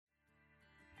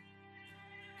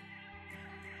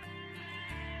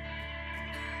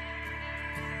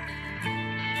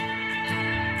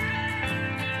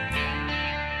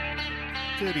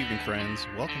Good evening, friends.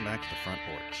 Welcome back to the Front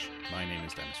Porch. My name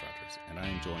is Dennis Rogers, and I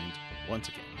am joined once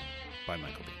again by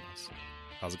Michael Daniels.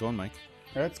 How's it going, Mike?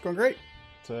 It's going great.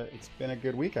 It's been a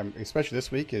good week. Especially this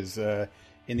week is in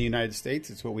the United States.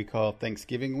 It's what we call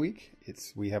Thanksgiving week.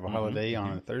 We have a holiday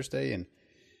on a Thursday, and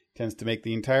tends to make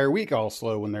the entire week all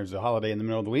slow when there's a holiday in the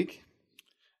middle of the week.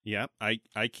 Yeah, I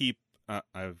keep.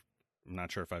 I'm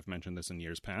not sure if I've mentioned this in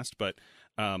years past, but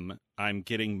I'm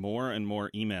getting more and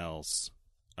more emails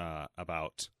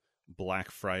about Black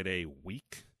Friday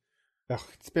week. Oh,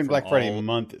 it's been Black Friday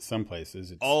month at some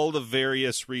places. All the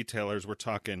various retailers. We're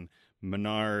talking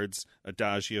Menards,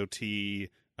 Adagio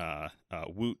Tea,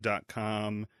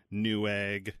 Woot.com,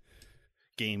 Newegg,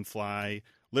 Gamefly,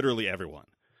 literally everyone.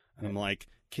 And I'm like,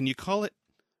 can you call it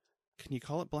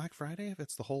Black Friday if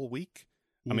it's the whole week?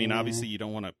 I mean, obviously you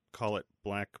don't want to call it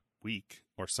Black Week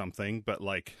or something, but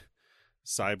like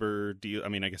Cyber Deal. I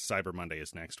mean, I guess Cyber Monday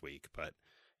is next week, but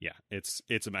yeah, it's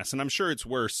a mess, and I'm sure it's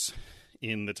worse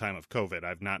in the time of COVID.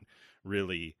 I've not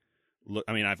really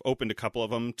I've opened a couple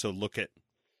of them to look at,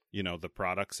 the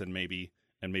products and maybe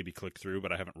click through,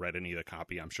 but I haven't read any of the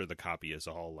copy. I'm sure the copy is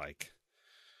all like,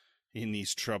 in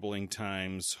these troubling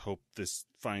times, hope this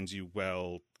finds you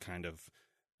well, kind of,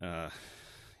 kind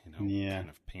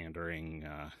of pandering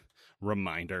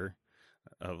reminder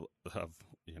of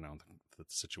the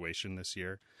situation this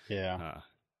year. Yeah.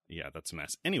 That's a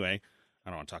mess. Anyway, I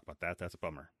don't want to talk about that. That's a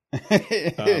bummer.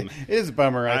 It is a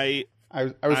bummer. I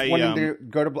was wanting to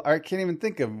go to. I can't even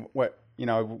think of what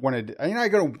I wanted. I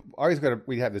always go to.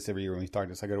 We have this every year when we talk to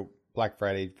this. I go to Black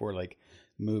Friday for like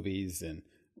movies and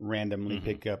randomly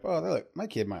pick up. Oh, look, my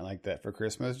kid might like that for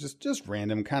Christmas. Just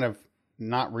random, kind of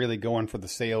not really going for the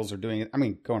sales or doing it. I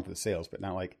mean, going for the sales, but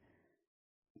not like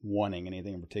wanting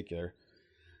anything in particular.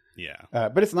 Yeah.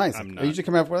 But it's nice. I usually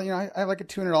come up with, I have like a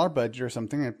 $200 budget or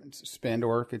something I spend,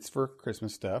 or if it's for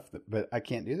Christmas stuff, but I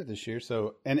can't do that this year.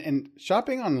 So, and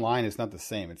shopping online is not the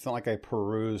same. It's not like I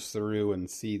peruse through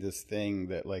and see this thing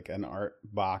that like an art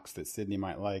box that Sydney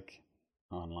might like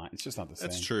online. It's just not the same.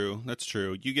 That's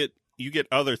true. You get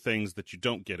other things that you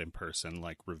don't get in person,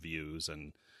 like reviews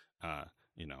and,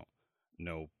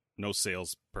 no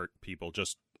sales people,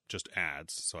 just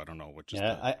ads. So I don't know what.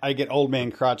 I get old man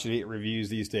crotchety reviews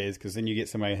these days, because then you get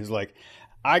somebody who's like,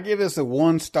 I give this a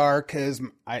 1 star because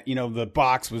the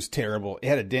box was terrible. It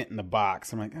had a dent in the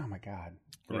box. I'm like, oh my god.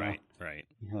 Right.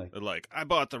 Like, I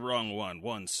bought the wrong one.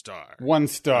 1 star. 1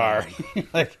 star.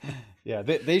 Like, yeah,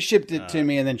 they shipped it to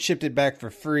me and then shipped it back for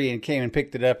free and came and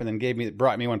picked it up and then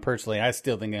brought me one personally. I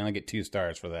still think I only get 2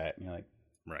 stars for that. And you're like,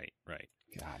 right.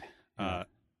 God.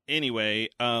 Anyway,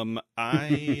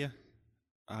 I.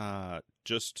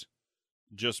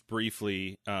 Just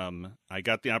briefly, I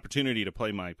got the opportunity to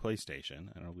play my PlayStation.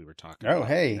 I know we were talking about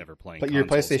never playing your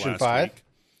PlayStation 5?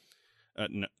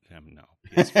 No,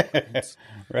 PS4.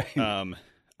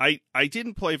 Right. I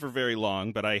didn't play for very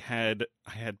long, but I had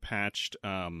patched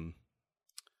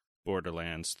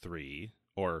Borderlands 3,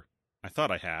 or I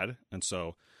thought I had, and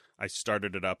so I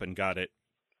started it up and got it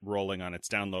rolling on its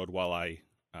download while I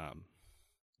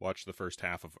watched the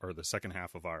second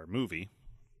half of our movie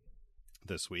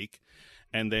this week,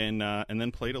 and then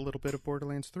played a little bit of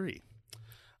Borderlands 3.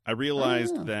 I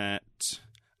realized that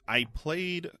I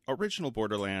played original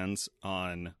Borderlands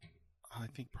on, I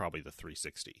think, probably the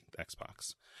 360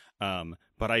 Xbox,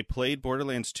 but I played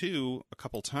Borderlands 2 a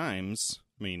couple times.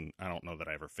 I mean, I don't know that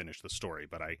I ever finished the story,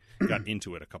 but I got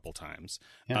into it a couple times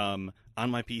on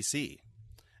my PC.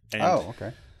 And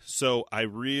okay. So I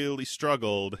really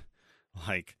struggled,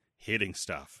 like, hitting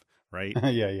stuff, right?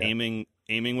 Yeah.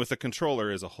 Aiming with a controller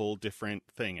is a whole different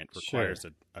thing. It requires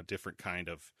a different kind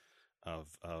of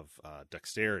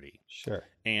dexterity. Sure.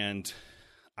 And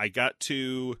I got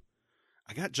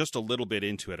just a little bit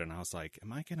into it, and I was like,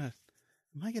 am I gonna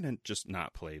just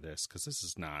not play this? Because this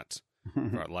is not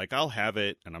like, I'll have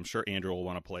it, and I'm sure Andrew will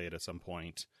want to play it at some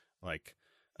point, like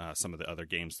some of the other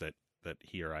games that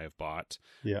he or I have bought.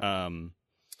 Yeah.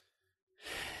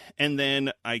 And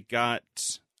then I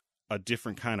got a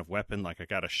different kind of weapon. Like, I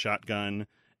got a shotgun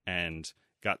and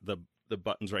got the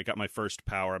buttons right. Got my first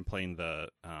power. I'm playing the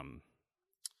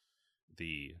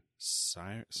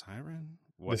siren.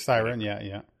 The siren,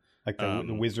 yeah. Like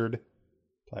the wizard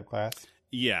type class.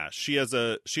 Yeah, she has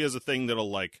a thing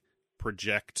that'll like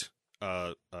project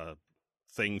a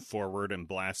thing forward and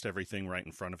blast everything right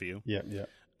in front of you.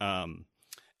 Yeah.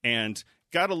 And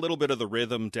got a little bit of the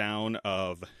rhythm down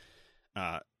of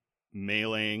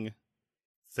meleeing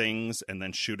things and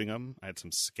then shooting them. I had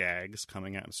some skags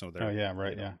coming at me, so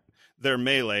they're they're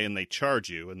melee and they charge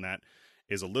you, and that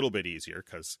is a little bit easier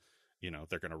because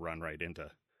they're going to run right into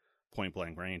point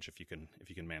blank range if you can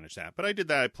manage that. But I did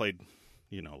that. I played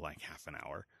like half an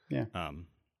hour. Yeah.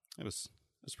 It was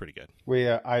pretty good.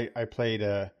 I played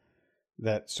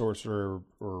that sorcerer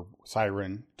or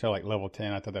siren till like level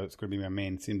 10. I thought that was going to be my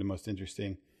main. It seemed the most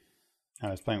interesting. I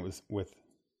was playing with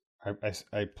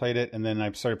I played it, and then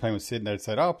I started playing with Sydney. I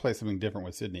decided I'll play something different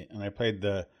with Sydney, and I played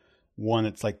the one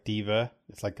that's like Diva.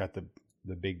 It's like got the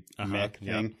big mech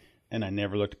thing, and I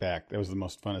never looked back. That was the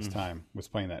most funnest time, was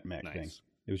playing that mech thing.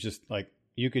 It was just like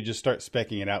you could just start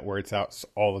specking it out where it's out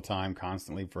all the time,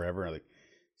 constantly, forever. Like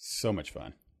so much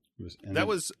fun.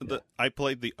 I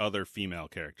played the other female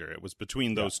character. It was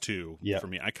between those two for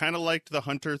me. I kind of liked the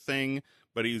hunter thing,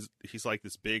 but he's like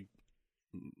this big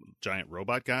giant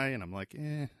robot guy, and I'm like,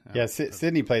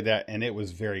 Sydney played that, and it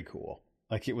was very cool.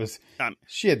 Like it was,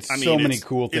 she had so many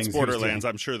cool things. It's Borderlands.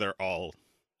 I'm sure they're all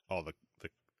the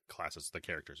classes. The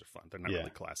characters are fun. They're not really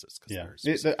classes.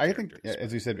 I think,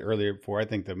 as we said earlier before, I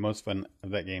think the most fun of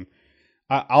that game,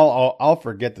 I'll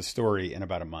forget the story in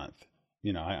about a month.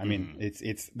 I mean,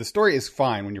 it's the story is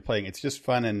fine when you're playing. It's just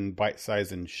fun and bite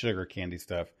size and sugar candy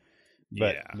stuff.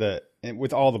 But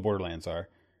with all the Borderlands are,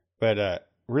 but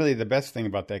really the best thing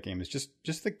about that game is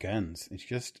just the guns. It's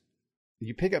just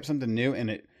you pick up something new and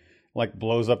it like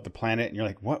blows up the planet, and you're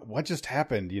like, what just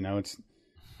happened? It's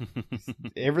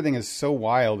everything is so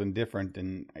wild and different,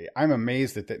 and I'm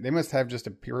amazed that they must have just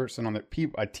a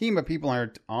team of people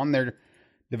on their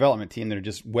development team that are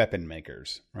just weapon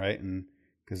makers, right? And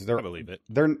because I believe it.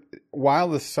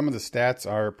 While some of the stats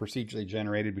are procedurally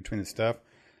generated between the stuff,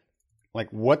 like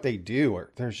what they do,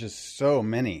 there's just so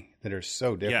many that are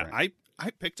so different. Yeah, I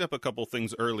picked up a couple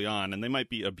things early on, and they might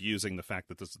be abusing the fact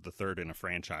that this is the third in a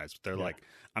franchise. But they're like,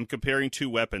 I'm comparing two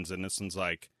weapons, and this one's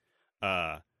like,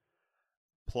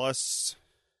 plus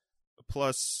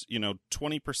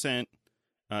 20%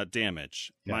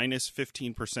 damage, minus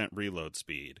 15% reload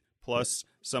speed, plus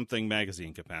something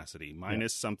magazine capacity,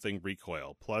 minus something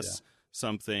recoil, plus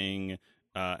something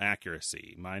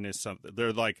accuracy, minus something.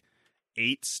 They're like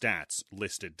 8 stats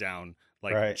listed down,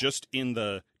 like just in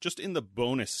the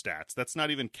bonus stats. That's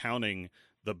not even counting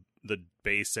the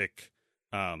basic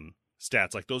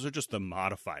stats. Like those are just the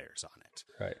modifiers on it.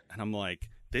 Right. And I'm like,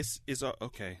 this is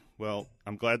okay. Well,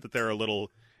 I'm glad that there are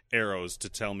little arrows to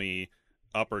tell me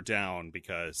up or down,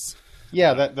 because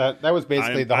that was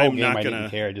basically the whole game. I didn't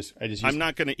care. I'm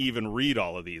not going to even read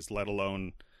all of these, let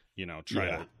alone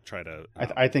try to.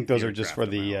 I think those are just for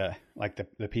the like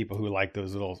the people who like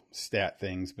those little stat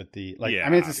things. But I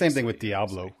mean, it's the same thing with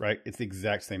Diablo, right? It's the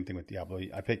exact same thing with Diablo.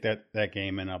 I picked that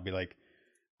game, and I'll be like,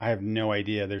 I have no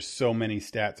idea. There's so many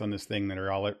stats on this thing that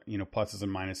are all pluses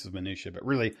and minuses, minutia. But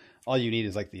really, all you need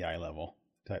is like the eye level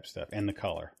type stuff and the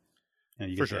color.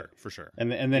 For sure.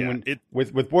 And then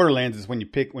with Borderlands is when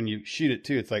you shoot it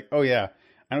too, it's like, oh yeah,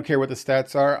 I don't care what the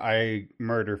stats are, I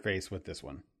murder face with this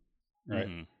one, right?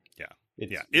 Mm-hmm.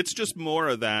 It's just more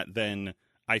of that than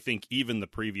I think even the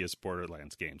previous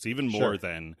Borderlands games, even more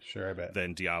than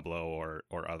Diablo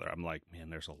or other. I'm like, man,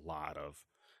 there's a lot of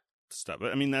stuff.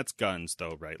 But I mean, that's guns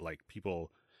though, right? Like people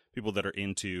that are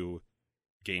into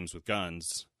games with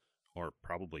guns, or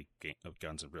probably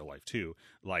guns in real life too,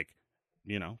 like.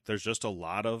 There's just a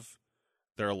lot of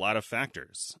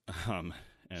factors.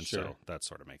 So that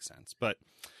sort of makes sense. But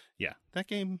yeah, that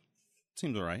game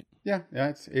seems all right. Yeah.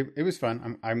 It was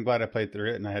fun. I'm glad I played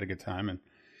through it and I had a good time, and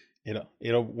it'll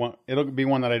be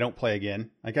one that I don't play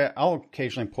again. Like I'll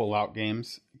occasionally pull out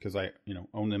games because I,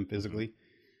 own them physically,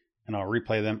 and I'll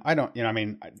replay them. I don't, I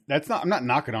mean, I'm not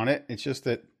knocking on it. It's just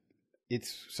that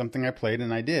it's something I played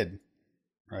and I did.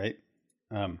 Right.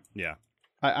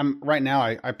 I'm right now.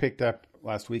 I picked up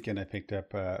last weekend. I picked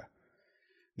up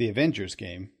the Avengers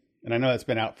game, and I know it's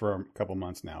been out for a couple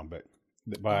months now, but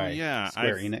by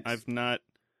Square Enix. I've not.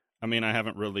 I mean, I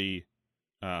haven't really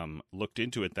looked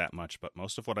into it that much, but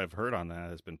most of what I've heard on that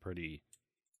has been pretty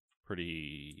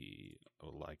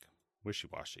like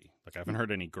wishy-washy. Like I haven't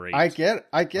heard any great. I get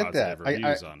that.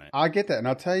 Reviews on it. I get that, and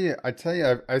I'll tell you.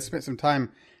 I spent some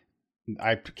time.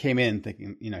 I came in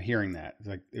thinking, hearing that. It's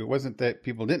like it wasn't that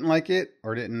people didn't like it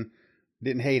or didn't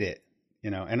hate it,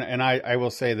 and I will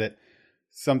say that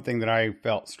something that I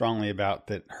felt strongly about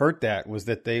that hurt that was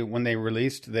that when they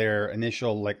released their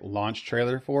initial like launch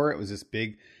trailer for it, was this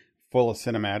big full of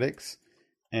cinematics,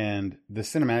 and the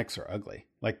cinematics are ugly.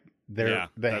 Like the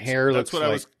hair looks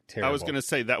like terrible. I was going to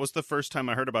say that was the first time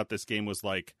I heard about this game. Was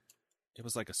like it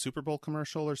was like a Super Bowl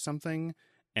commercial or something,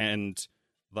 and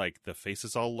like the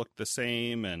faces all look the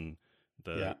same, and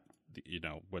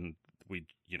when we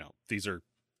these are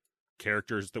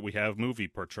characters that we have movie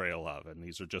portrayal of, and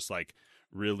these are just like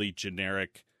really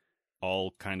generic,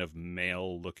 all kind of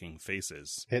male looking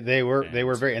faces. They were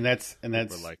very, and that's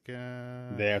like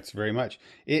that's very much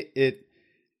it.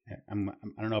 I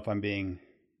don't know if I'm being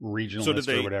regionalist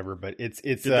or whatever, but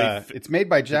it's made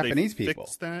by Japanese people.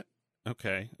 Fix that?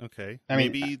 Okay.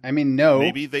 I mean, no.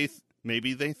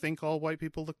 Maybe they think all white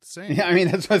people look the same. Yeah, I mean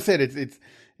that's what I said.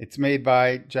 It's made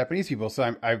by Japanese people,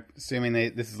 so I'm assuming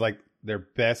this is like their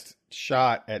best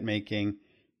shot at making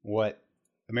what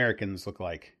Americans look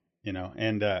like,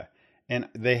 and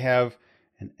they have,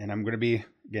 and I'm going to be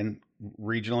again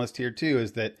regionalist here too,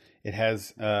 is that it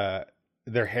has their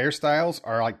hairstyles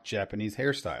are like Japanese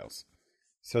hairstyles,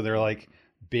 so they're like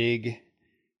big,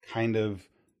 kind of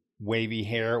wavy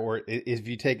hair, or if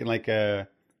you take like an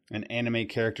anime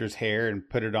character's hair and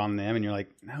put it on them, and you're like,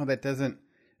 no, that doesn't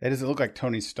look like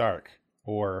Tony Stark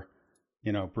or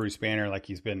Bruce Banner, like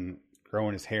he's been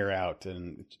growing his hair out,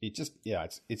 and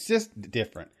it's just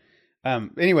different.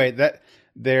 Anyway, that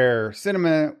their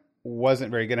cinema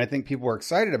wasn't very good. I think people were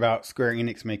excited about Square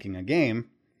Enix making a game,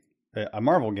 a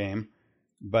Marvel game,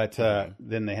 but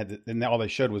then all they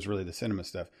showed was really the cinema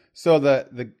stuff. So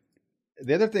the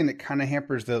other thing that kind of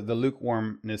hampers the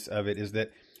lukewarmness of it is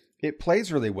that it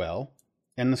plays really well,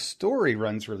 and the story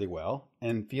runs really well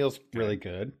and feels really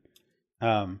good,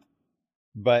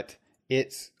 but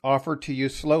it's offered to you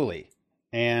slowly.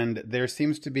 And there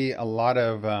seems to be a lot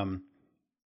of,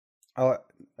 how do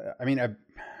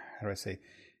I say?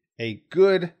 A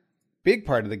good big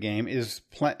part of the game is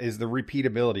the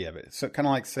repeatability of it. So kind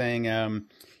of like saying,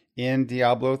 in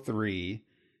Diablo 3,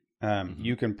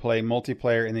 you can play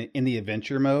multiplayer in the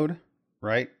adventure mode,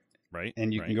 right? Right.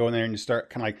 And you can go in there and you start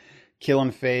kind of like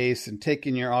killing face and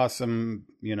taking your awesome,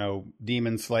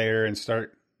 demon slayer and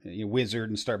start wizard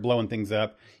and start blowing things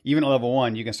up. Even at level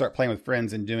 1, you can start playing with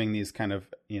friends and doing these kind of,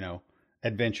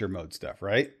 adventure mode stuff,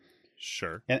 right?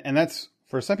 Sure. And that's,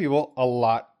 for some people, a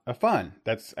lot of fun.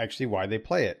 That's actually why they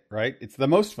play it, right? It's the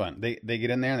most fun. They get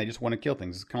in there and they just want to kill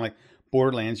things. It's kind of like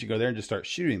Borderlands. You go there and just start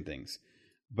shooting things.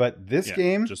 But this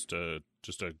game... Just a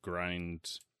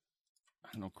grind... I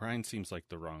don't know, grind seems like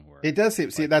the wrong word. It does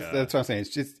seem... See, that's what I'm saying.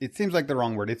 It seems like the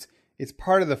wrong word. It's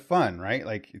part of the fun, right?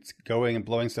 Like, it's going and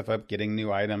blowing stuff up, getting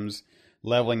new items,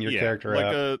 leveling your character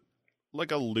up.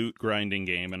 Like a loot grinding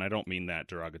game, and I don't mean that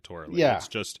derogatorily. Yeah. It's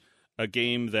just a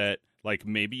game that, like,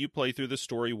 maybe you play through the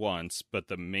story once, but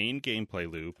the main gameplay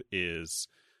loop is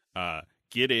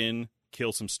get in,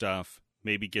 kill some stuff,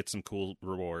 maybe get some cool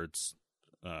rewards,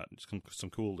 some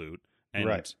cool loot,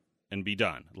 and be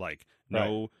done. Like,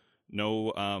 no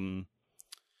long-term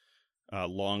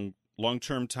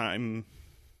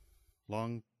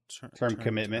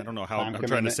commitment. I don't know how I'm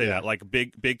trying to say that. Like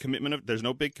big commitment there's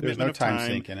no big commitment of time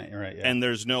sink in it. You're right. Yeah. And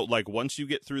there's no, like, once you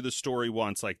get through the story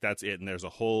once, like, that's it. And there's a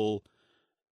whole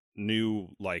new,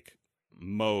 like,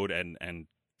 mode and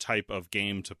type of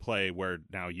game to play where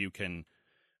now you can,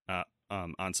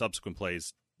 on subsequent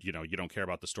plays, you don't care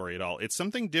about the story at all. It's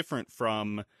something different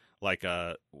from like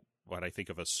what I think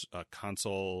of as a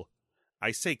console.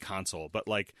 I say console, but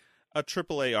like a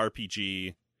AAA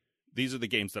RPG. These are the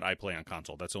games that I play on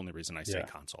console. That's the only reason I say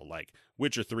console. Like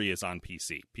Witcher 3 is on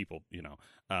PC. People,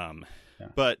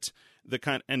 but the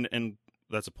kind and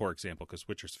that's a poor example because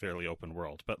Witcher's fairly open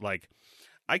world. But like,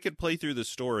 I could play through the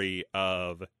story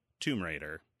of Tomb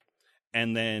Raider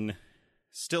and then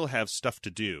still have stuff to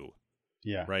do.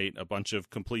 Yeah. Right. A bunch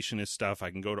of completionist stuff.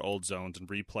 I can go to old zones and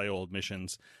replay old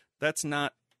missions. That's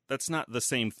not the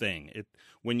same thing.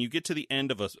 When you get to the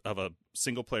end of a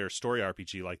single player story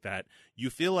RPG like that,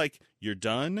 you feel like you're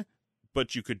done,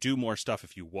 but you could do more stuff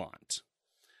if you want.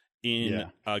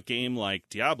 In a game like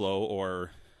Diablo, or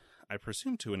I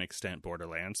presume to an extent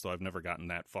Borderlands, though I've never gotten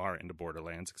that far into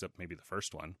Borderlands except maybe the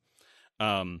first one.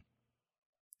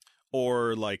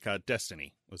 Or like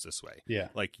Destiny was this way. Yeah.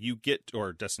 Like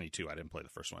or Destiny 2, I didn't play the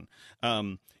first one.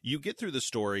 You get through the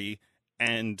story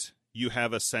and you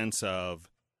have a sense of,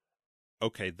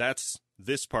 okay, that's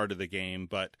this part of the game,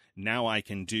 but now I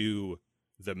can do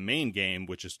the main game,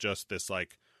 which is just this,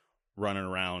 like, running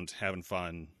around, having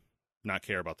fun, not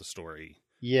care about the story.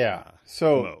 Yeah.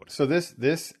 Mode. So this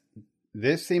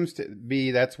seems to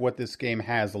be, that's what this game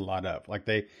has a lot of. Like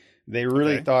they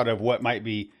really thought of what might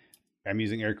be, I'm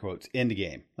using air quotes, end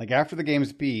game. Like after the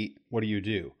game's beat, what do you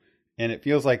do? And it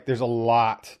feels like there's a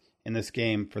lot in this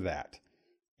game for that.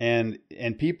 And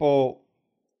people,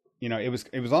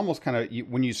 it was almost kind of,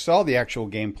 when you saw the actual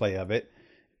gameplay of it,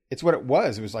 it's what it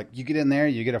was. It was like you get in there,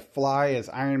 you get to fly as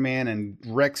Iron Man and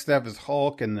wreck stuff as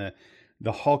Hulk, and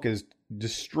the Hulk is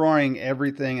destroying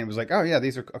everything. And it was like, oh yeah,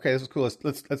 these are okay. This is cool.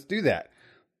 Let's do that.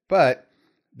 But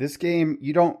this game,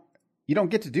 you don't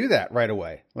get to do that right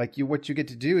away. Like what you get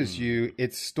to do is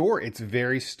it's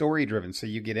very story driven. So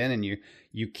you get in and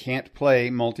you can't play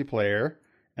multiplayer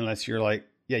unless you're like,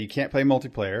 you can't play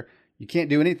multiplayer. You can't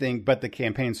do anything but the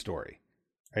campaign story.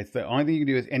 Right? It's the only thing you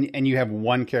can do is, and you have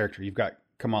one character. You've got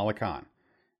Kamala Khan,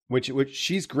 which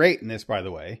she's great in this, by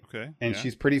the way. Okay. And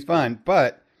she's pretty fun,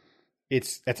 but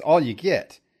that's all you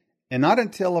get. And not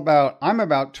until I'm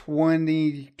about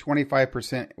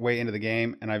 20-25% way into the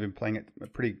game, and I've been playing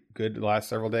it pretty good the last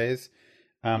several days.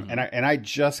 And I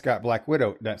just got Black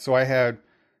Widow done. So I had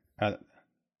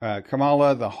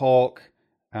Kamala, the Hulk,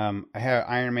 I have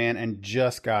Iron Man, and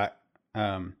just got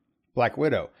Black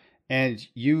Widow. And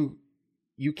you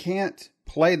can't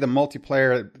play the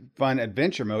multiplayer fun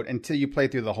adventure mode until you play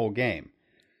through the whole game,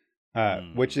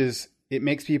 which is, it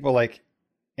makes people like,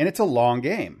 and it's a long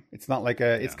game. It's not like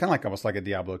it's kind of like almost like a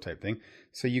Diablo type thing.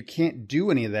 So you can't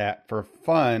do any of that for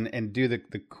fun and do the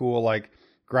cool, like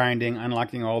grinding,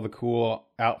 unlocking all the cool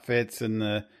outfits and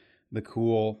the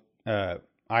cool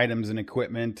items and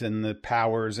equipment and the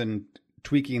powers and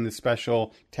tweaking the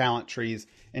special talent trees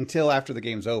until after the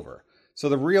game's over. So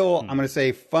the real, I'm going to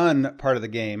say, fun part of the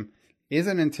game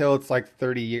isn't until it's like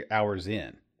 30 hours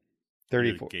in.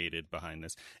 34. Gated behind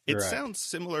this. It sounds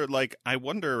similar. Like, I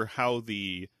wonder how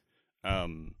the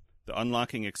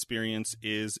unlocking experience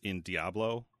is in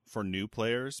Diablo for new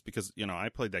players, because I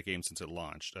played that game since it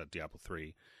launched, Diablo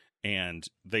 3, and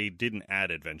they didn't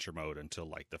add adventure mode until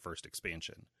like the first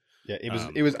expansion. Yeah,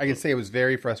 it was. I can say it was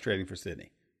very frustrating for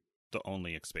Sydney. The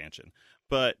only expansion,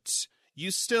 but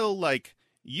you still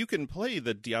you can play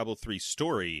the Diablo 3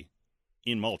 story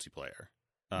in multiplayer.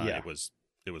 It was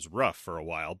rough for a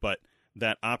while, but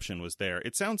that option was there.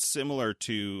 It sounds similar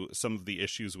to some of the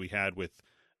issues we had with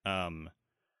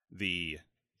the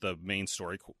main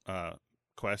story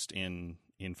quest in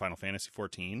Final Fantasy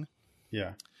 14.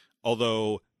 Yeah.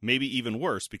 Although maybe even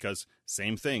worse, because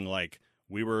same thing, like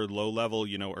we were low level,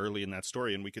 early in that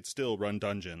story, and we could still run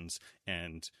dungeons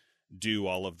and do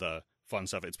all of the fun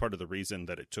stuff. It's part of the reason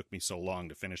that it took me so long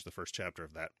to finish the first chapter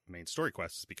of that main story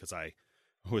quest, is because I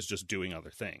was just doing other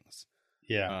things.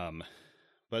 Yeah.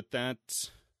 But that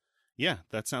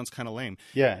sounds kind of lame.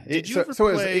 Yeah. Did you ever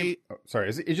play? It was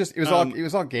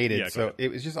all gated. Yeah, so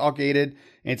it was just all gated,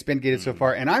 and it's been gated so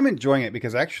far. And I'm enjoying it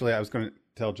because actually I was going to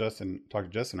talk to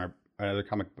Justin, our other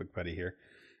comic book buddy here,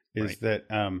 is that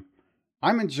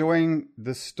I'm enjoying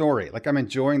the story. Like, I'm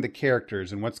enjoying the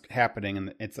characters and what's happening,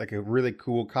 and it's like a really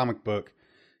cool comic book.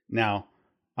 Now,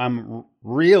 I'm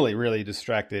really, really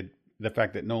distracted the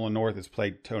fact that Nolan North has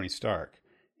played Tony Stark.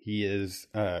 He is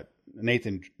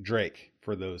Nathan Drake,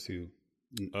 for those who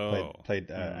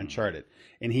played Uncharted.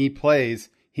 And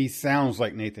he sounds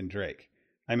like Nathan Drake.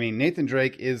 I mean, Nathan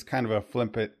Drake is kind of a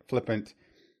flippant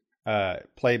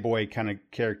playboy kind of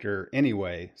character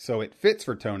anyway, so it fits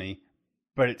for Tony,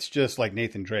 but it's just like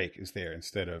Nathan Drake is there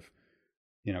instead of,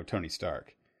 Tony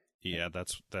Stark. Yeah,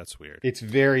 that's weird. It's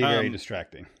very, very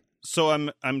distracting. So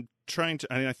I'm trying to,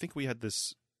 I think we had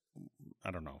this,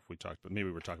 I don't know if we talked, but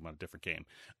maybe we're talking about a different game.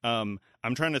 I'm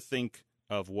trying to think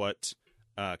of what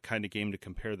kind of game to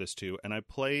compare this to, and I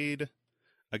played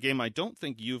a game I don't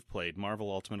think you've played,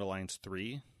 Marvel Ultimate Alliance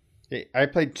 3. I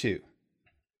played 2.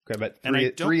 Okay, but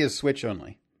 3 is Switch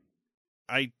only.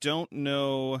 I don't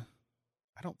know.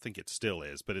 I don't think it still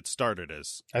is, but it started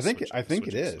as I think Switch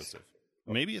it is. Exclusive.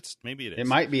 Maybe it is. It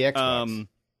might be Xbox.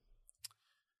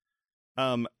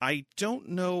 I don't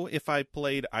know if I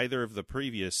played either of the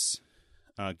previous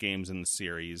games in the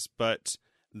series, but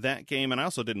that game, and I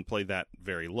also didn't play that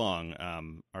very long.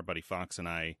 Our buddy Fox and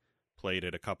I played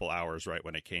it a couple hours right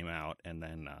when it came out, and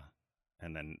then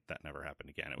that never happened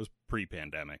again. It was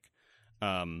pre-pandemic.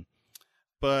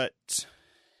 But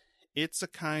it's a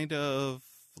kind of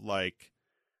like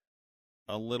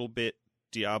a little bit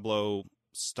Diablo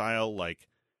style, like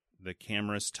the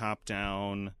camera's top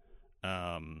down,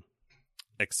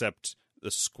 except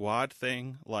the squad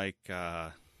thing, like,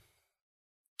 I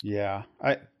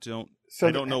don't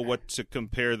know what to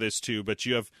compare this to, but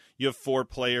you have 4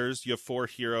 players, you have 4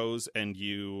 heroes, and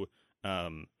you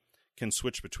can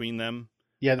switch between them.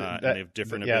 Yeah, and they have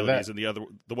different abilities, and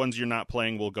the ones you're not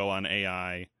playing will go on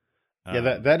AI.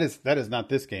 That is not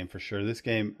this game for sure. This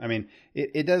game, I mean,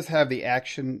 it does have the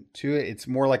action to it. It's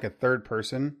more like a third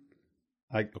person,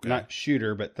 not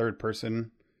shooter, but third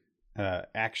person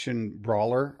action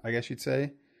brawler, I guess you'd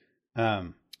say.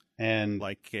 And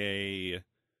like an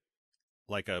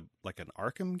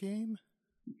Arkham game.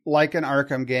 Like an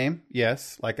Arkham game,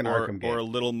 yes, like an Arkham game, or a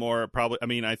little more probably. I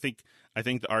mean, I think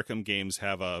the Arkham games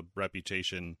have a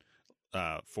reputation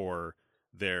for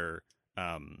their.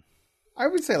 I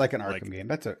would say like an Arkham game.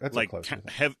 That's a close.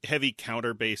 Heavy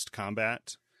counter based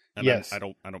combat. And yes, I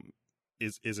don't.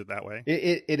 Is it that way?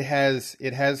 It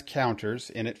has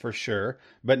counters in it for sure,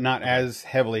 but not as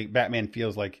heavily. Batman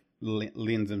feels like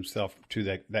lends himself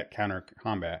to that counter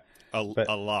combat. A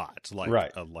lot,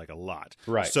 right. Like a lot,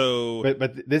 right? So,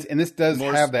 but this does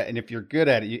have that, and if you're good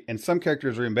at it, and some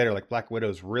characters are even better. Like Black Widow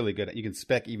is really good at. You can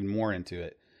spec even more into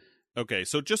it. Okay,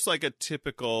 so just like a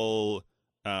typical,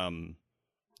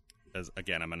 as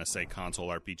again, I'm going to say console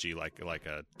RPG, like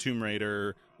a Tomb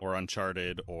Raider or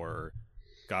Uncharted or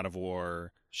God of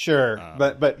War. Sure,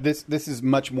 but this is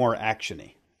much more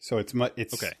actiony. So it's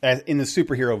okay. As in the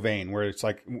superhero vein, where it's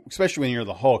like, especially when you're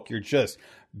the Hulk, you're just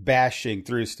bashing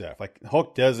through stuff. Like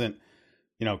Hulk doesn't,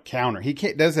 counter. He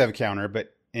does have a counter,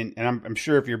 but and I'm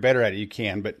sure if you're better at it, you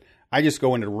can. But I just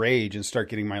go into rage and start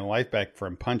getting my life back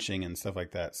from punching and stuff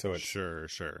like that. So it's sure.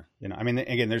 I mean,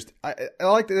 again, I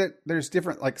like that. There's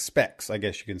different like specs, I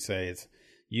guess you can say. It's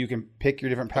you can pick your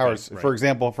different powers. Okay, right. For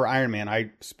example, for Iron Man,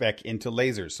 I spec into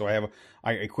lasers, so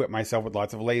I equip myself with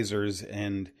lots of lasers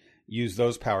and use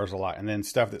those powers a lot, and then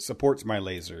stuff that supports my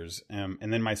lasers,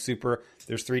 and then my super.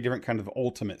 There's 3 different kind of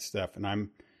ultimate stuff, and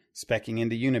I'm specking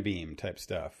into Unibeam type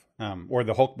stuff, or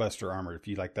the Hulkbuster armor if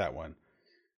you like that one.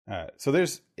 So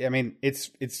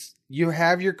it's you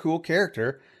have your cool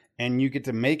character, and you get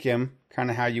to make him kind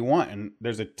of how you want, and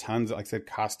there's a tons of, like I said,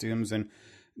 costumes, and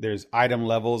there's item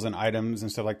levels and items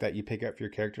and stuff like that you pick up for your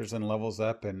characters and levels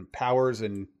up, and powers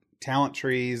and talent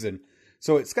trees, and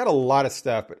so it's got a lot of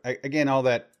stuff. But again, all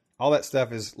that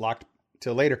stuff is locked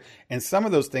till later. And some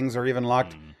of those things are even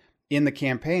locked in the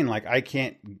campaign. Like I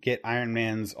can't get Iron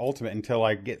Man's ultimate until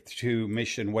I get to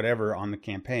mission whatever on the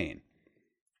campaign.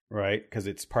 Right? Because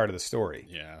it's part of the story.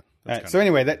 Yeah. So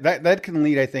anyway, that can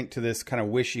lead, I think, to this kind of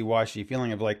wishy-washy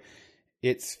feeling of like,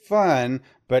 it's fun,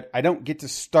 but I don't get to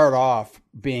start off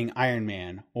being Iron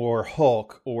Man or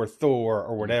Hulk or Thor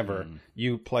or whatever. Mm-hmm.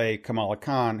 You play Kamala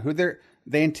Khan, who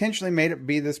they intentionally made it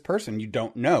be this person you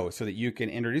don't know so that you can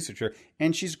introduce her to her.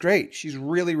 And she's great. She's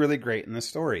really, really great in the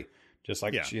story, just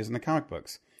like she is in the comic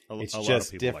books. It's just lot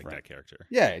of people different. Like that character.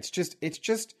 Yeah, it's just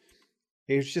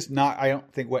not, I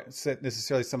don't think what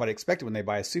necessarily somebody expected when they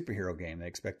buy a superhero game. They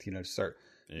expect, to start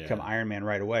become Iron Man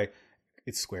right away.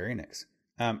 It's Square Enix.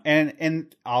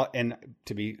 And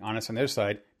to be honest, on their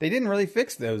side, they didn't really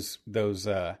fix those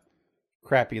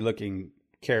crappy looking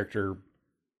character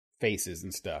faces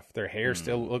and stuff. Their hair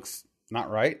still looks not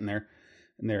right, and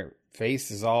their face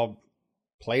is all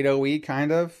Play-Doh-y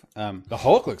kind of. The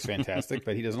Hulk looks fantastic,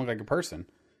 but he doesn't look like a person.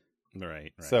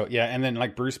 Right. So yeah, and then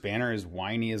like Bruce Banner is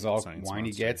whiny as all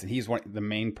whiny gets, and he's one of the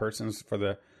main persons for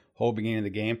the whole beginning of the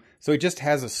game. So it just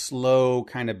has a slow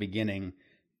kind of beginning.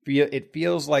 It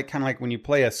feels like kind of like when you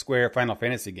play a Square Final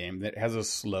Fantasy game that has a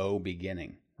slow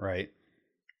beginning, right?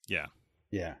 Yeah.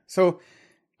 So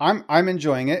I'm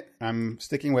enjoying it. I'm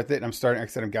sticking with it. I'm starting. Like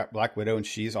I said, I've got Black Widow, and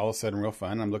she's all of a sudden real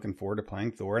fun. I'm looking forward to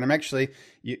playing Thor, and I'm actually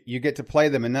you get to play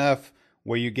them enough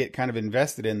where you get kind of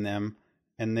invested in them,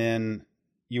 and then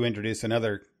you introduce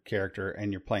another character,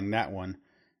 and you're playing that one.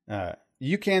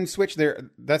 You can switch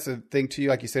there. That's the thing too.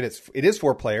 Like you said, it is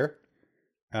 4-player,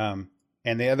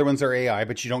 and the other ones are AI,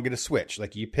 but you don't get a switch.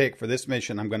 Like you pick for this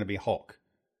mission, I'm going to be Hulk,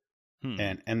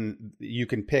 and you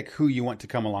can pick who you want to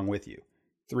come along with you.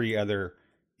 3 other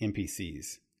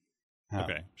NPCs.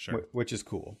 Okay, sure. Which is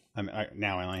cool. I mean,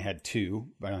 now I only had 2,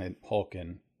 but I only had Hulk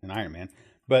and Iron Man.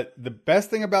 But the best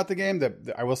thing about the game that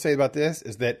I will say about this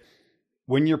is that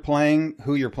when you're playing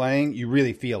who you're playing, you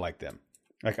really feel like them.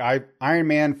 Like Iron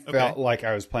Man felt like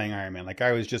I was playing Iron Man. Like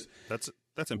I was just...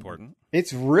 That's important.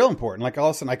 It's real important. Like all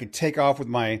of a sudden I could take off with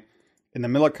in the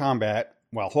middle of combat,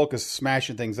 while Hulk is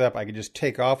smashing things up, I could just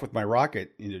take off with my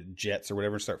rocket jets or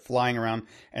whatever and start flying around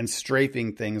and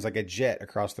strafing things like a jet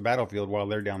across the battlefield while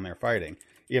they're down there fighting.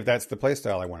 If that's the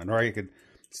playstyle I wanted. Or I could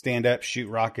stand up, shoot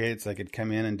rockets. I could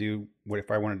come in and do what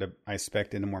if I wanted to, I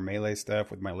spec'd into more melee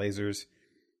stuff with my lasers.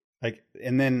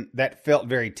 And then that felt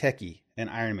very techy and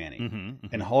Iron Man-y. Mm-hmm.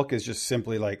 And Hulk is just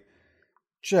simply like,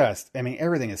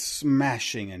 everything is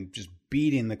smashing and just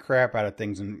beating the crap out of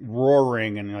things and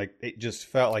roaring, and like it just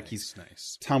felt like he's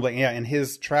tumbling. Yeah, and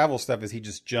his travel stuff is he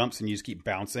just jumps and you just keep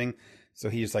bouncing. So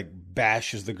he just like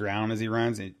bashes the ground as he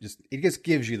runs, and it just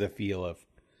gives you the feel of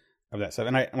that stuff.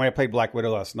 And when I played Black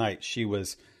Widow last night, she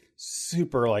was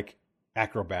super like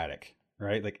acrobatic,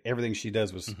 right? Like everything she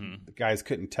does was the guys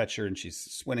couldn't touch her, and she's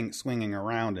swinging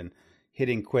around and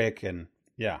hitting quick, and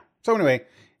yeah. So anyway,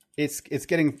 it's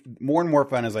getting more and more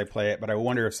fun as I play it, but I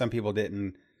wonder if some people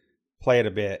didn't play it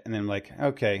a bit and then like,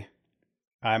 okay,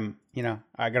 I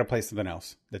got to play something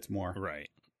else that's more right.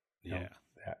 Yeah,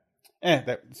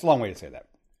 that's a long way to say that,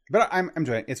 but I'm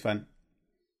enjoying it. It's fun.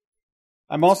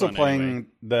 I'm also playing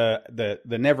anyway.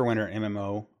 the Neverwinter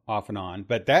MMO off and on,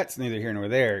 but that's neither here nor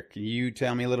there. Can you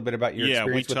tell me a little bit about your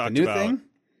experience with the new thing?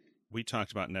 we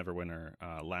talked about Neverwinter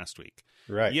last week.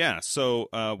 Right. Yeah. So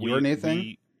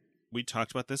we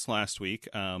talked about this last week.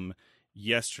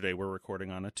 Yesterday, we're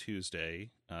recording on a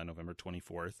Tuesday, November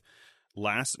 24th.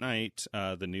 Last night,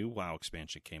 the new WoW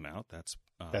expansion came out. That's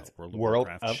World of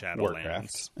Warcraft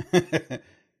Shadowlands.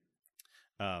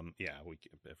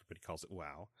 Everybody calls it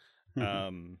WoW.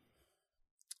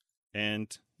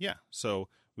 And yeah, so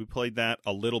we played that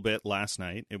a little bit last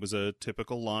night. It was a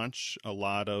typical launch. A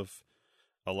lot of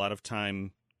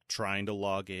time trying to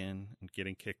log in and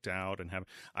getting kicked out, and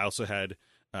I also had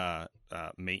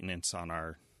maintenance on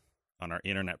our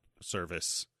internet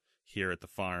service here at the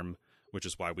farm, which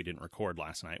is why we didn't record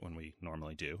last night when we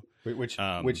normally do. Which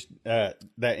that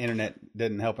internet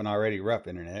didn't help an already rough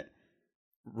internet.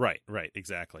 Right,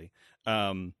 exactly.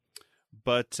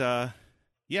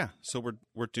 Yeah, so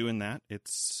we're doing that.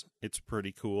 It's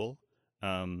pretty cool.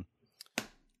 I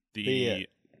can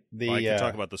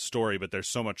talk about the story, but there's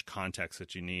so much context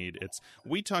that you need.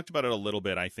 We talked about it a little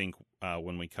bit, I think,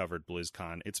 when we covered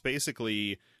BlizzCon. It's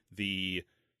basically the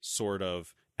sort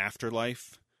of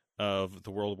afterlife of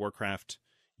the World of Warcraft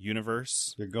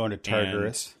universe. You're going to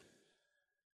Tartarus.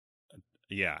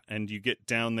 And you get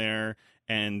down there,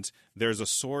 and there's a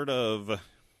sort of...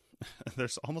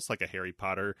 there's almost like a Harry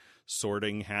Potter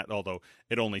sorting hat, although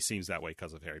it only seems that way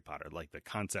because of Harry Potter. Like the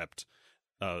concept,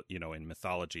 in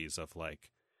mythologies of like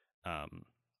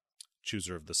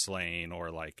Chooser of the Slain,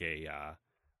 or like a...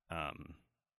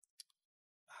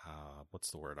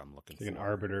 what's the word I'm looking for? An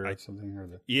arbiter or something,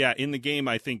 or in the game,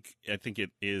 I think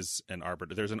it is an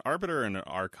arbiter. There's an arbiter and an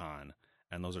archon,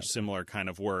 and those are similar kind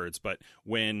of words. But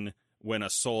when a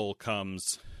soul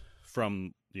comes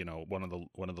from one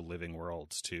of the living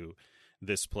worlds to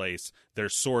this place, they're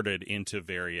sorted into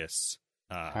various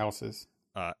houses,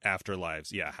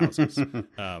 afterlives. Yeah, houses.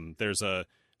 There's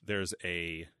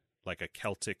a like a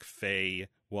Celtic Fae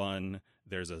one.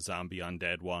 There's a zombie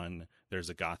undead one. There's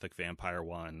a gothic vampire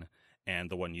one. And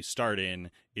the one you start in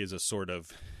is a sort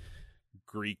of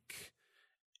Greek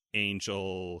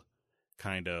angel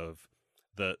kind of.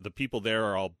 The people there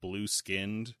are all blue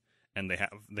skinned, and they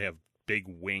have big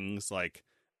wings like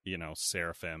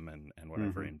seraphim and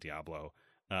whatever in Diablo,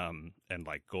 and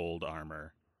like gold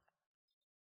armor.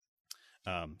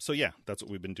 So yeah, that's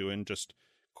what we've been doing, just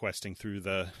questing through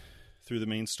the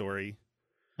main story.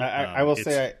 I will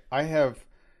say I have.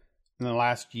 In the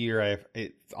last year,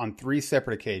 on 3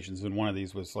 separate occasions, and one of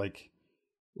these was like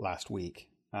last week.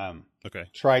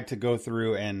 Tried to go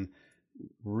through and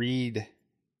read,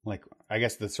 like, I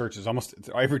guess the search is almost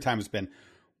every time it's been,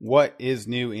 what is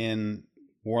new in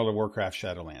World of Warcraft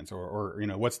Shadowlands, or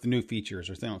what's the new features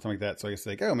or something like that. So I guess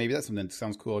like, oh, maybe that's something that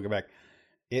sounds cool. I'll go back.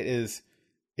 It is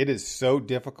so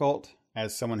difficult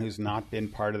as someone who's not been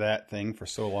part of that thing for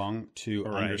so long to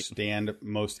understand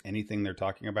most anything they're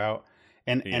talking about.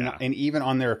 And even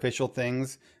on their official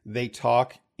things, they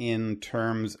talk in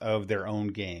terms of their own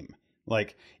game.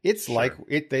 Like it's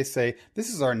they say this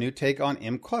is our new take on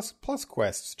M plus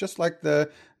quests, just like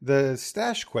the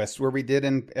stash quest where we did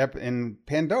in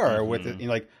Pandora with it.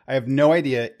 Like I have no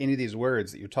idea any of these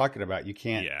words that you're talking about. You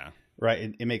can't. Yeah.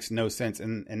 Right. It makes no sense.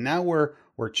 And now we're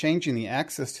changing the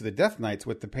access to the Death Knights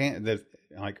with what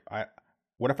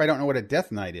if I don't know what a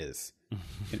Death Knight is?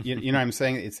 you know what I'm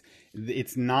saying?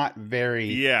 It's not very.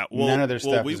 Yeah. Well, none of their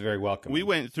stuff is very welcome. We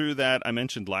went through that. I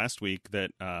mentioned last week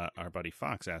that our buddy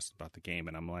Fox asked about the game,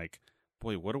 and I'm like,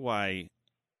 boy, what do I?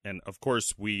 And of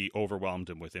course, we overwhelmed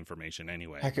him with information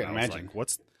anyway. I can imagine. Like,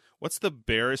 what's the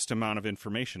barest amount of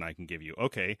information I can give you?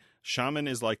 Okay, Shaman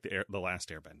is like the last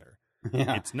Airbender.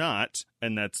 Yeah. It's not,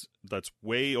 and that's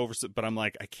way over. But I'm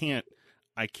like, I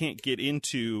can't get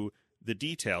into the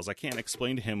details. I can't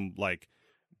explain to him like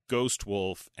Ghost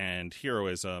Wolf and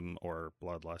heroism or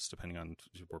bloodlust, depending on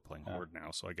we're playing Horde now,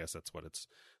 so I guess that's what it's.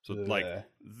 So like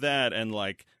that, and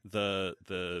like the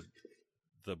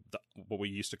what we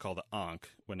used to call the Ankh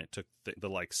when it took the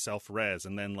like self-res,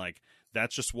 and then like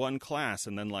that's just one class,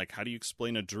 and then like how do you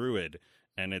explain a druid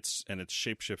and its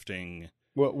shape-shifting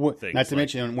things? Not to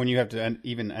mention when you have to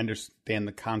even understand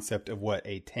the concept of what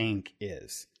a tank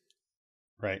is,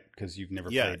 right? Because you've never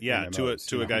played MMOs,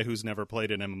 to a guy who's never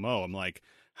played an MMO. I'm like,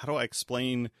 how do I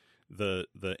explain the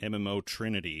MMO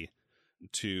Trinity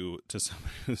to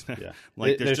someone who's not,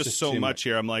 like? There's just so much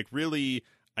here. I'm like, really,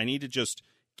 I need to just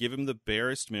give him the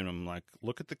barest minimum. Like,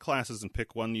 look at the classes and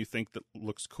pick one you think that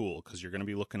looks cool, because you're going to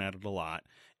be looking at it a lot.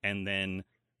 And then,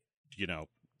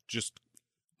 just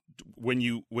when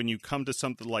you come to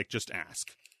something, like, just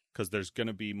ask, because there's going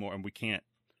to be more, and we can't.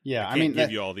 Yeah, I mean,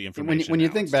 give you all the information. When you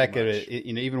think back at it,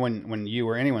 even when you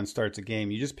or anyone starts a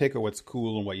game, you just pick what's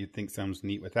cool and what you think sounds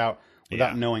neat without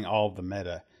knowing all of the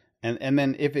meta. And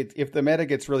then if the meta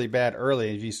gets really bad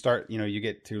early, if you start, you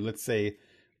get to, let's say,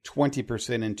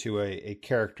 20% into a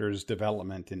character's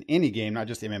development in any game, not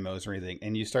just MMOs or anything,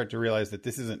 and you start to realize that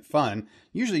this isn't fun,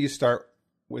 usually you start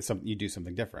with you do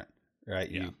something different, right?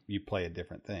 Yeah. You play a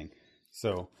different thing.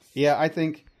 So, yeah,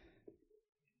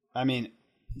 I mean,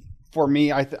 for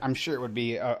me, I'm sure it would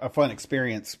be a fun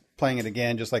experience playing it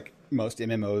again, just like most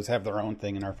MMOs have their own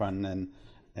thing and are fun.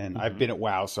 And I've been at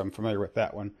WoW, so I'm familiar with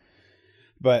that one.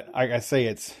 But like I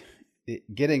say,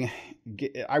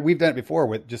 we've done it before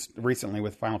with just recently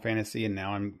with Final Fantasy, and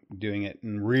now I'm doing it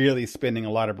and really spending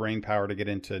a lot of brain power to get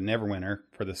into Neverwinter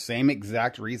for the same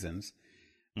exact reasons.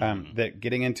 That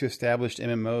getting into established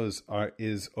MMOs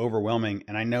is overwhelming,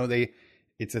 and I know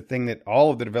it's a thing that all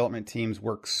of the development teams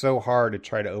work so hard to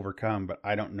try to overcome, but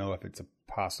I don't know if it's a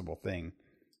possible thing.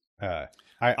 I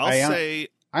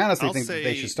honestly think that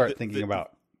they should start thinking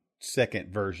about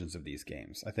second versions of these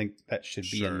games. I think that should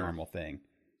be a normal thing.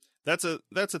 That's a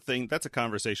thing. That's a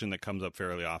conversation that comes up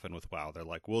fairly often with WoW. They're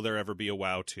like, will there ever be a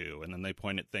WoW 2? And then they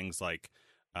point at things like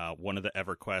one of the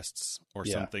EverQuests or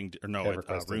something. Or no,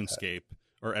 RuneScape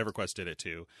or EverQuest did it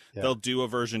too. Yeah. They'll do a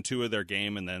version 2 of their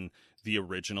game, and then the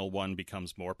original one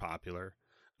becomes more popular.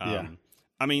 I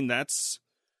mean, that's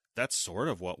sort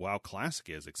of what WoW Classic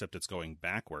is, except it's going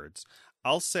backwards.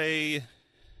 I'll say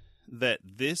that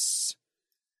this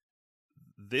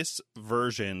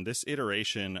version, this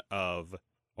iteration of,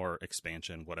 or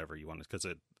expansion, whatever you want, because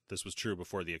this was true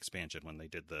before the expansion when they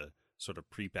did the sort of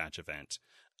pre-patch event.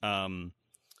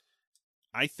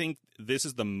 I think this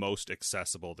is the most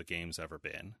accessible the game's ever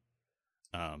been,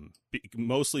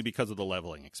 mostly because of the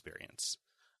leveling experience.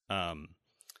 I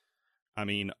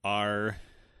mean, our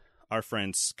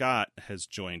friend Scott has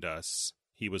joined us.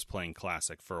 He was playing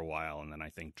Classic for a while, and then I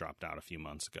think dropped out a few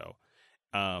months ago.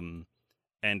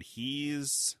 And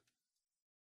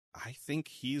I think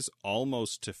he's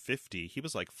almost to 50. He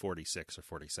was like 46 or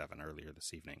 47 earlier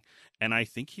this evening. And I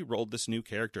think he rolled this new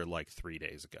character like 3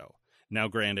 days ago. Now,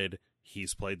 granted,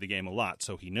 he's played the game a lot,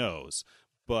 so he knows.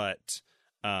 But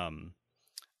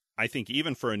I think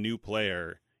even for a new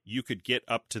player, you could get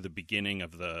up to the beginning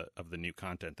of the new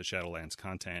content, the Shadowlands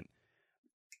content,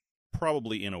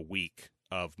 probably in a week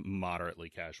of moderately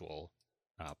casual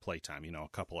playtime, a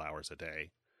couple hours a day.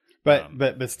 But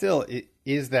still,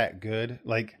 is that good?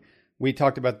 Like we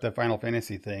talked about the Final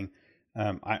Fantasy thing.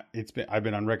 I've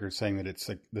been on record saying that it's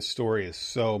like the story is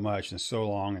so much and so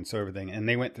long and so everything, and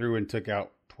they went through and took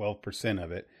out 12%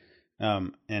 of it,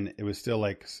 and it was still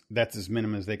like that's as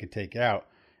minimum as they could take out.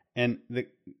 And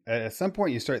at some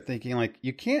point, you start thinking like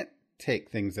you can't take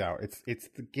things out. It's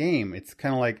the game. It's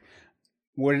kind of like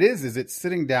what it is it's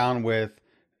sitting down with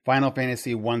Final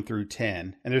Fantasy 1 through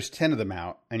 10, and there's 10 of them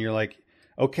out, and you're like,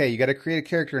 okay, you got to create a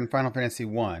character in Final Fantasy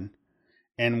 1,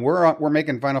 and we're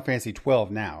making Final Fantasy 12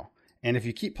 now. And if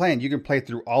you keep playing, you can play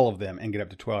through all of them and get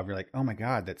up to 12. You're like, oh my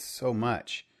God, that's so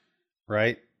much,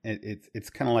 right?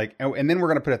 It's kind of like, oh, and then we're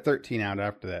going to put a 13 out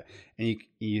after that. And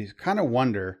you kind of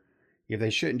wonder if they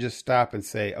shouldn't just stop and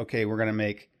say, okay, we're going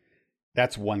to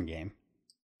that's one game,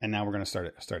 and now we're going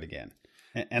to start again.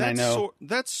 And I know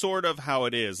that's sort of how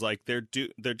it is. Like they're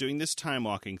doing this time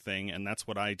walking thing, and that's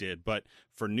what I did. But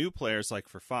for new players, like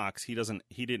for Fox, he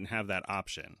didn't have that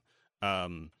option.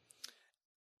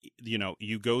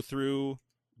 You go through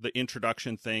the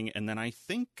introduction thing, and then I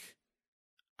think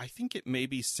it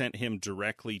maybe sent him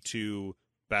directly to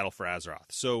Battle for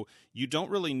Azeroth. So you don't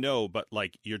really know, but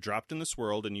like you're dropped in this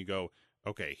world, and you go,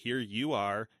 okay, here you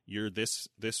are. You're this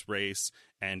race,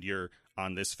 and you're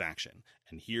on this faction,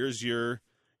 and here's your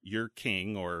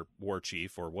king or war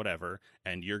chief or whatever,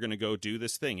 and you're going to go do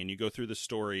this thing, and you go through the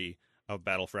story of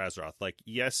Battle for Azeroth. Like,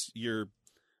 yes, you're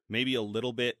maybe a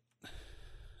little bit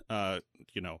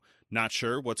not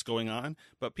sure what's going on,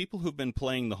 but people who've been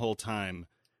playing the whole time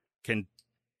can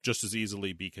just as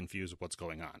easily be confused with what's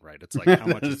going on, right? It's like how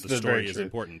much of the story is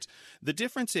important. The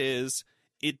difference is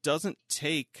it doesn't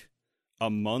take a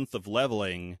month of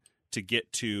leveling to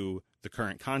get to the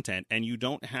current content, and you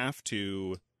don't have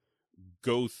to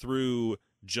go through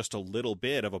just a little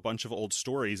bit of a bunch of old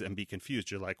stories and be confused.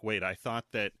 You're like, wait, I thought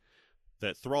that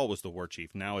Thrall was the war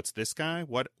chief. Now it's this guy.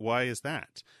 Why is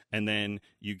that? And then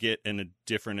you get in a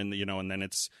different, and then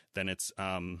it's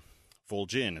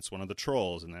Vol'jin. It's one of the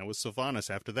trolls, and then it was Sylvanas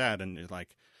after that. And you're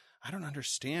like, I don't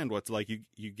understand what's like.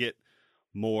 You get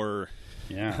more,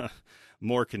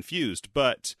 more confused.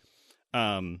 But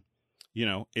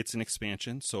it's an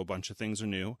expansion, so a bunch of things are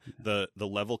new. The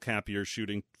level cap you're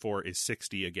shooting for is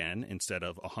 60 again instead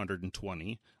of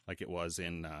 120 like it was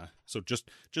in. So just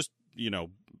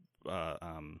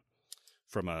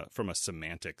from a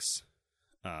semantics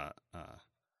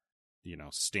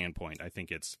standpoint. I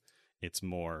think it's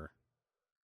more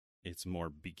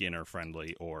beginner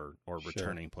friendly or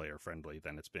returning player friendly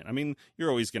than it's been. I mean, you're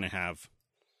always going to have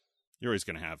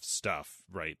stuff,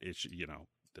 right? It's,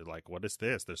 they're like, what is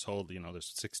this? This whole,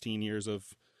 there's 16 years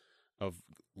of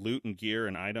loot and gear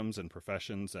and items and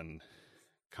professions and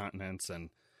continents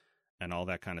and all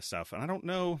that kind of stuff. And I don't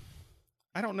know,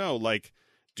 like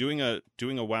doing a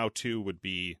WoW 2 would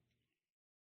be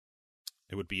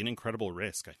an incredible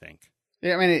risk, I think.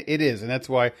 Yeah, I mean, it is. And that's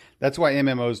why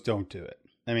MMOs don't do it.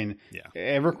 I mean, yeah.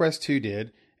 EverQuest 2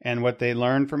 did. And what they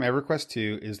learned from EverQuest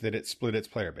 2 is that it split its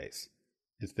player base.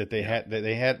 Is that they had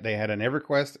an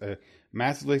EverQuest, a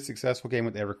massively successful game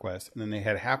with EverQuest, and then they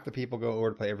had half the people go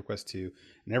over to play EverQuest 2,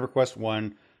 and EverQuest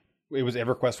 1, it was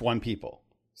EverQuest 1 people.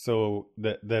 So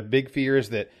the big fear is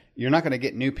that you're not going to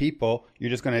get new people,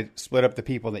 you're just going to split up the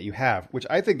people that you have, which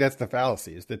I think that's the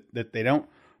fallacy, is that they don't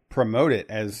promote it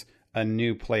as a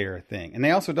new player thing. And they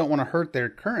also don't want to hurt their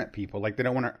current people, like they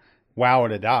don't want to WoW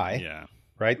to die. Yeah.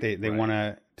 Right? They right. want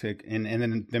to and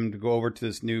then them to go over to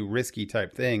this new risky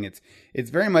type thing. It's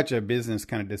very much a business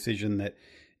kind of decision that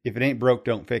if it ain't broke,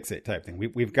 don't fix it type thing.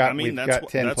 We've got 10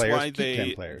 players, keep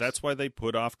 10 players. That's why they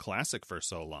put off Classic for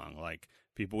so long. Like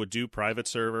people would do private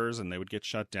servers and they would get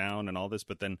shut down and all this,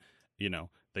 but then,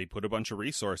 they put a bunch of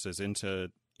resources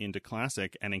into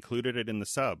Classic and included it in the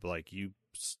sub. Like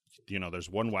there's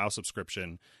one WoW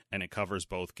subscription and it covers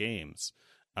both games.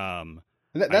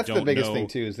 That's the biggest thing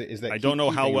too. Is that I don't know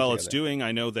how well it's doing.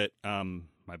 I know that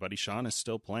my buddy Sean is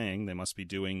still playing. They must be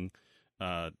doing,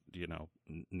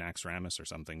 Naxxramas or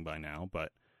something by now.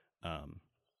 But I'm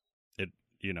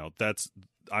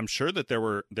sure that there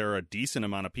are a decent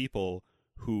amount of people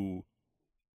who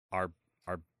are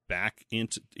back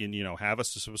have a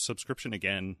subscription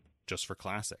again just for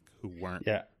Classic who weren't.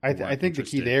 Yeah, I think the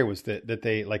key there was that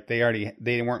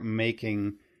they weren't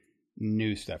making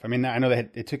new stuff. I mean, I know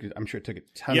that I'm sure it took a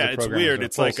ton of programmers. Yeah, it's weird.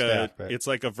 It's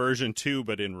like a version 2,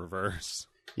 but in reverse.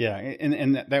 Yeah,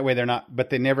 and that way they're not, but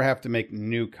they never have to make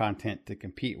new content to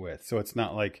compete with. So it's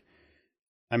not like,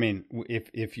 I mean,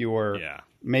 if you're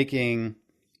making,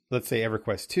 let's say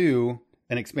EverQuest 2,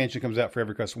 an expansion comes out for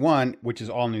EverQuest 1, which is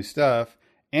all new stuff,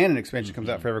 and an expansion comes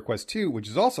out for EverQuest 2, which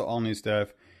is also all new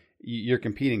stuff, you're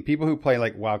competing. People who play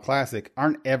like WoW Classic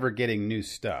aren't ever getting new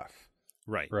stuff.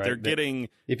 Right. They're getting,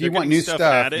 if you want new stuff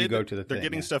added, you go to the they're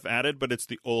getting stuff added, but it's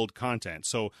the old content.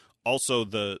 So also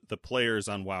the players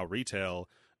on WoW Retail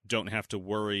don't have to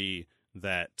worry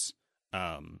that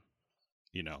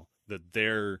that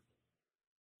their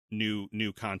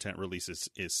new content releases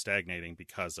is stagnating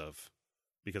because of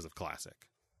Classic.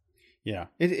 Yeah.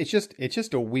 It's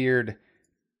just a weird,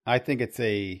 I think it's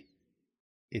a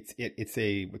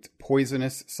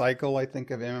poisonous cycle, I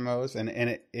think, of MMOs,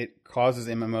 and it causes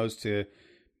MMOs to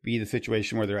be the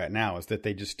situation where they're at now, is that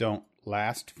they just don't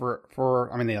last for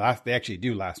I mean, they actually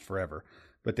do last forever,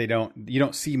 but you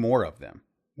don't see more of them.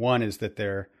 One is that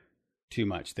they're too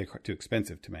much, they're too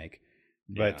expensive to make,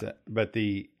 but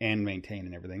and maintain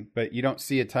and everything, but you don't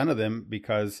see a ton of them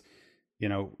because,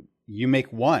 you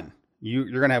make one, you're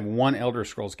going to have one Elder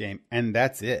Scrolls game and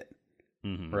that's it.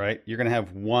 Mm-hmm. Right. You're going to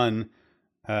have one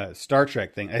Star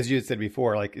Trek thing, as you had said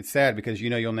before. Like, it's sad because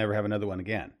you'll never have another one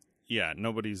again. Yeah,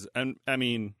 nobody's, and I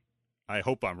mean, I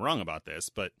hope I'm wrong about this,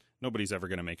 but nobody's ever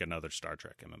going to make another Star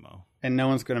Trek MMO, and no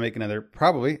one's going to make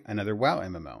probably another WoW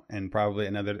MMO, and probably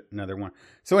another one.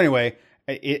 So anyway,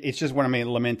 it's just what I'm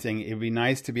lamenting. It'd be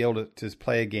nice to be able to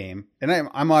play a game, and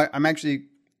I'm actually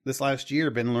this last year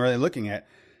been really looking at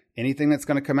anything that's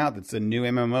going to come out that's a new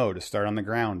MMO to start on the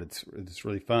ground. It's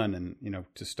really fun, and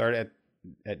to start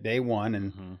at day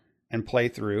one and play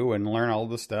through and learn all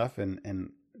the stuff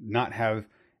and not have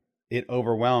it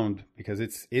overwhelmed, because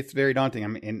it's very daunting. I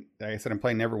mean, and like I said, I'm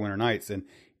playing Neverwinter Nights, and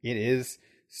it is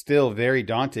still very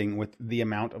daunting with the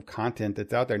amount of content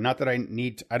that's out there. Not that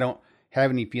I don't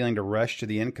have any feeling to rush to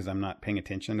the end, because I'm not paying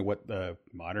attention to what the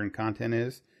modern content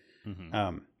is.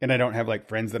 Mm-hmm. And I don't have like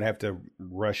friends that I have to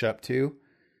rush up to.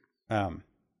 And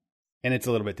it's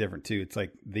a little bit different too. It's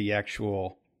like the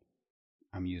actual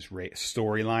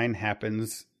storyline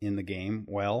happens in the game.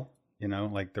 Well,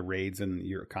 like the raids, and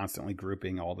you're constantly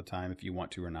grouping all the time if you want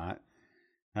to or not.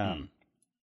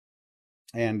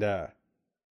 And I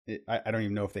don't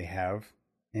even know if they have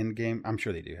end game. I'm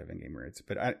sure they do have end game raids,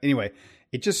 but anyway,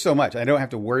 it's just so much. I don't have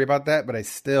to worry about that, but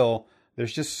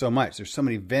there's just so much. There's so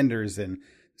many vendors and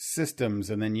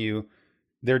systems, and then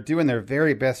they're doing their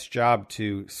very best job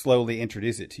to slowly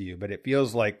introduce it to you, but it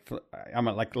feels like I'm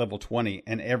at like level 20,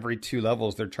 and every 2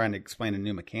 levels they're trying to explain a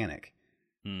new mechanic.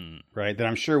 Right, that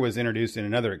I'm sure was introduced in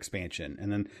another expansion,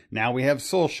 and then now we have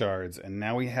soul shards, and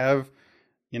now we have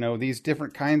these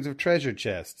different kinds of treasure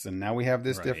chests, and now we have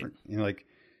this different, like,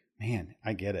 man,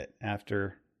 I get it.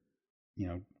 After,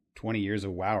 20 years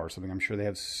of WoW or something, I'm sure they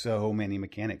have so many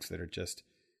mechanics that are just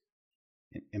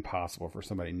impossible for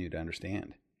somebody new to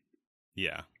understand.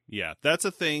 Yeah. Yeah. That's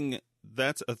a thing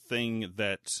that,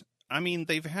 I mean,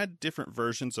 they've had different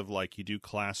versions of, like, you do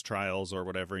class trials or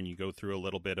whatever, and you go through a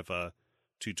little bit of a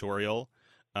tutorial.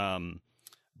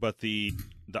 But the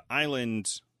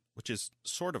island, which is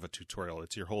sort of a tutorial,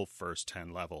 it's your whole first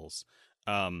 10 levels.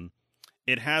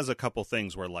 It has a couple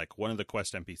things where, like, one of the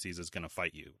quest NPCs is going to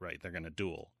fight you, right? They're going to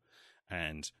duel.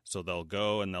 And so they'll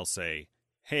go and they'll say,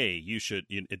 hey, you should,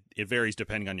 it varies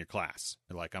depending on your class.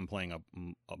 Like, I'm playing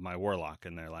my warlock,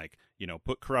 and they're like,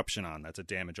 put corruption on. That's a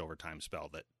damage over time spell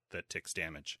that ticks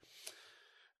damage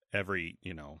every,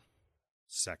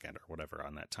 second or whatever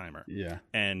on that timer. Yeah.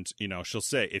 And, she'll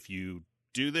say, if you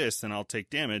do this, then I'll take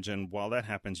damage. And while that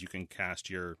happens, you can cast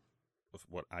your,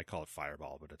 what I call it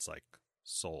fireball, but it's like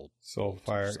soul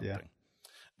fire. Yeah.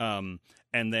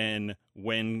 And then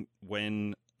when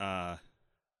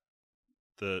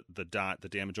the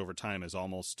damage over time is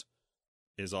almost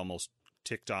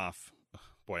ticked off.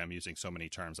 Boy, I'm using so many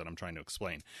terms that I'm trying to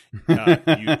explain.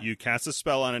 You cast a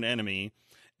spell on an enemy,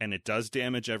 and it does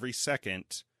damage every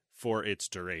second for its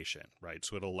duration, right?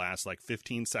 So it'll last like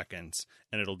 15 seconds,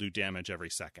 and it'll do damage every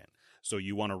second. So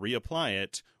you want to reapply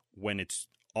it when it's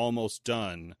almost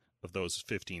done of those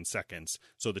 15 seconds,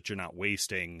 so that you're not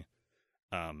wasting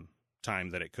time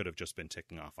that it could have just been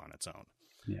ticking off on its own.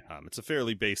 Yeah. It's a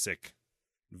fairly basic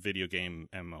video game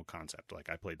MMO concept. Like,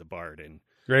 I played the Bard in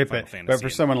Great, Final but Fantasy, for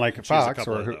someone like Fox,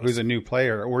 or who's a new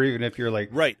player, or even if you're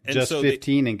like just so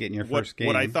 15 and getting your first game.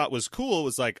 What I thought was cool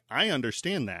was, like, I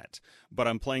understand that, but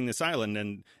I'm playing this island,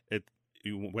 and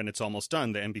when it's almost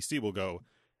done, the NPC will go,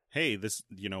 hey, this,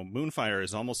 Moonfire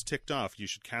is almost ticked off. You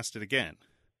should cast it again.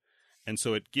 And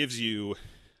so it gives you,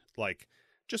 like,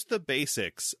 just the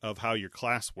basics of how your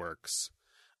class works,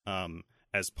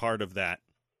 as part of that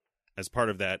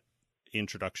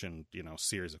introduction,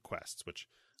 series of quests, which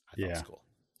I thought was cool.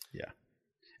 Yeah.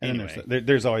 And anyway, then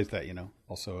there's always that,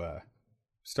 also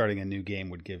starting a new game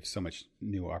would give so much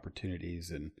new opportunities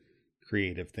and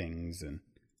creative things, and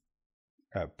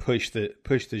push the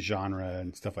genre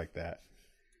and stuff like that.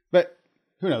 But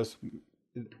who knows?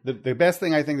 The best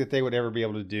thing I think that they would ever be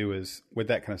able to do is, with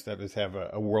that kind of stuff, is have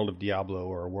a world of Diablo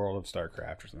or a world of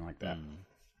StarCraft or something like that.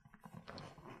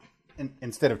 And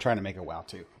instead of trying to make a WoW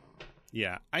 2.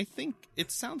 Yeah, I think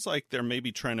it sounds like they're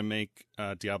maybe trying to make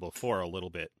Diablo 4 a little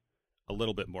bit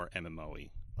more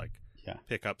MMO-y. Like,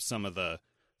 pick up some of the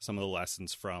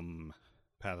lessons from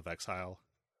Path of Exile.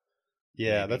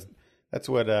 Yeah, maybe. That's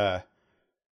what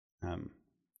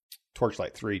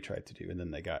Torchlight 3 tried to do, and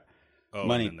then they got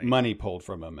money pulled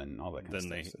from them and all that kind of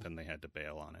stuff. Then they had to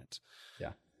bail on it.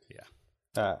 Yeah.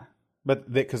 But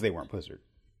because they weren't Blizzard.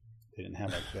 They didn't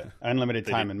have like the unlimited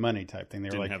time and money type thing. They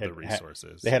were like, have the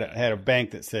resources. They had a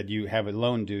bank that said, you have a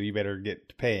loan due, you better get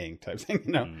to paying type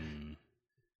thing,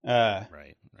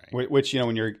 Right. Which,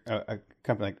 when you're a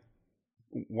company like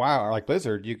WoW or like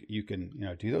Blizzard, you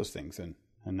can, do those things. And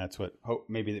that's what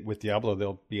maybe with Diablo,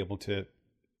 they'll be able to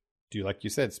do, like you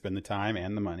said, spend the time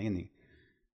and the money and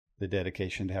the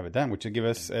dedication to have it done, which will give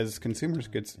us as consumers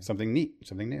something neat,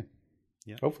 something new.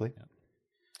 Yeah. Hopefully. Yeah.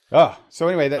 Oh, so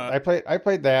anyway, I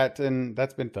played that, and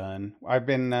that's been fun. I've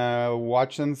been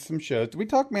watching some shows. Did we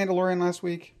talk Mandalorian last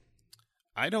week?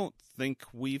 I don't think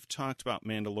we've talked about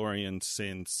Mandalorian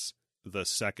since the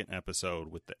second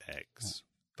episode with the eggs,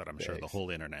 that I'm sure the whole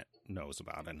internet knows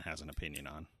about and has an opinion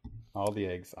on. All the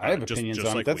eggs. I have opinions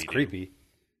on it. That's creepy.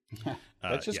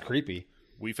 That's just creepy.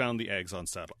 We found the eggs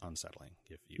unsettling.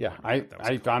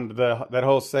 I found that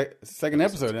whole second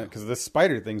episode in it because the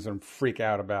spider things I'm freak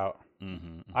out about.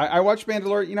 Mm-hmm. I watch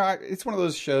Mandalorian. It's one of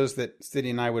those shows that City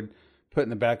and I would put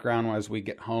in the background as we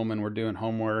get home and we're doing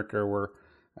homework or we're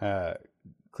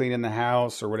cleaning the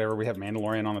house or whatever. We have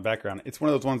Mandalorian on the background. It's one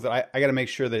of those ones that I got to make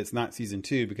sure that it's not season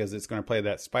 2 because it's going to play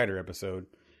that spider episode.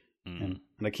 And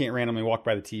I can't randomly walk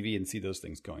by the TV and see those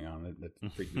things going on.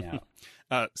 That freaked me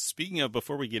out. Speaking of,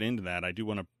 before we get into that, I do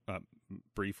want to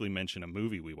briefly mention a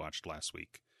movie we watched last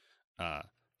week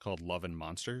called Love and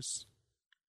Monsters.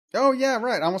 Oh, yeah,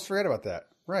 right. I almost forgot about that.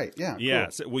 Right, yeah. Yeah,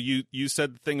 cool. So, well, you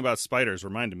said the thing about spiders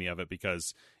reminded me of it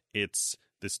because it's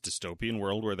this dystopian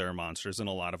world where there are monsters and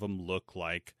a lot of them look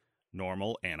like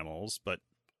normal animals, but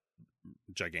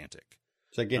gigantic.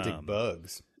 Gigantic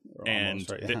bugs. And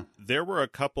right, yeah. there were a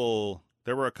couple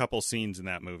scenes in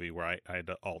that movie where I had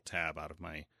to alt-tab out of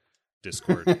my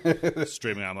Discord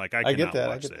streaming. I'm like, I cannot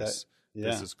watch this.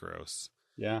 Yeah. This is gross.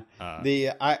 Yeah.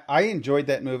 I enjoyed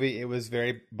that movie. It was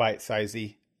very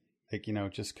bite-sizey.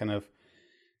 like, just kind of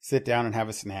sit down and have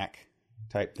a snack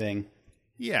type thing.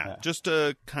 Yeah, just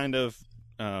a kind of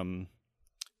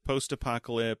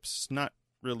post-apocalypse, not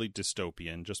really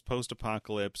dystopian, just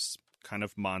post-apocalypse kind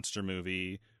of monster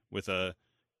movie with a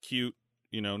cute,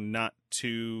 not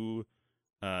too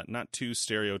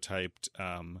stereotyped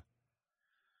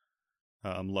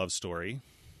love story,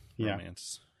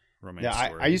 romance yeah,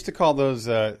 story. I used to call those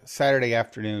Saturday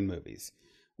afternoon movies,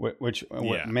 which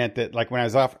meant that, like, when I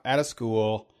was off out of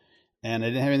school and I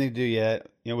didn't have anything to do yet,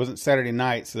 it wasn't Saturday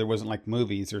night, so there wasn't like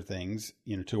movies or things,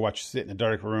 to sit in a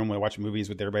dark room and watch movies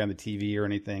with everybody on the TV or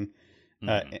anything.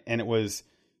 And it was,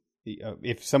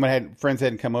 if friends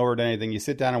hadn't come over to anything, you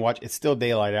sit down and watch. It's still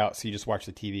daylight out, so you just watch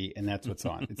the TV, and that's what's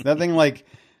on. It's nothing like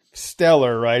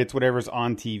stellar, right? It's whatever's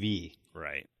on TV,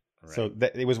 right? So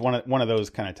it was one of those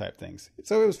kind of type things.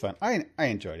 So it was fun. I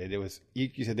enjoyed it. It was,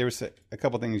 you said there was a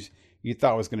couple things you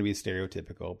thought was going to be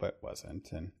stereotypical, but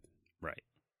wasn't, and right.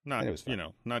 Not, it was fun.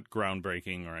 Not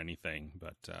groundbreaking or anything,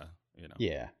 but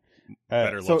yeah,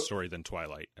 better love story than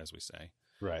Twilight, as we say.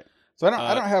 Right. So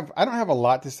I don't have a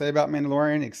lot to say about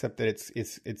Mandalorian, except that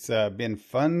it's been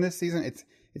fun this season.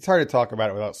 It's hard to talk about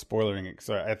it without spoiling it,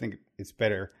 so I think it's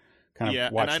better kind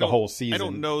of watch the whole season. I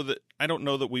don't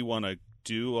know that we want to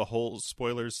do a whole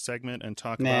spoilers segment and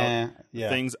talk about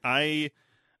things. My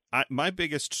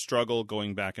biggest struggle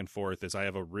going back and forth is I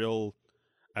have a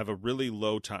really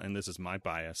low time, and this is my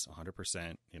bias,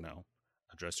 100%.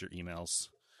 Address your emails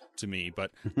to me,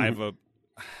 but I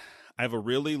have a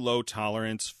really low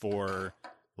tolerance for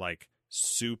like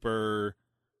super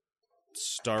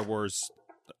Star Wars.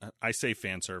 I say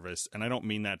fan service, and I don't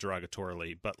mean that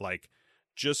derogatorily, but like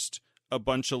just a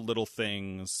bunch of little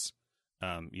things,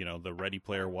 the Ready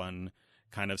Player One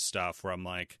kind of stuff where I'm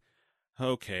like,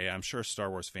 okay, I'm sure a Star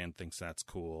Wars fan thinks that's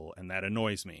cool, and that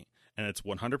annoys me. And it's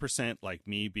 100% like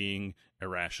me being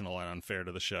irrational and unfair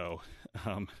to the show,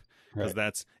 because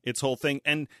that's its whole thing.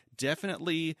 And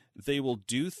definitely they will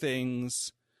do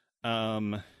things.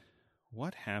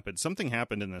 What happened? Something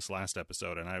happened in this last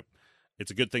episode, and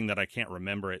it's a good thing that I can't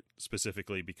remember it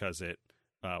specifically because it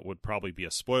would probably be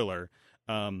a spoiler.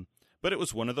 But it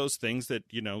was one of those things that,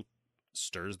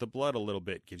 stirs the blood a little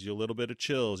bit, gives you a little bit of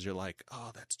chills. You're like,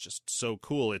 oh, that's just so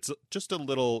cool. It's just a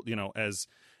little,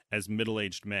 as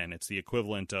middle-aged men, it's the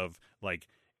equivalent of like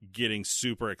getting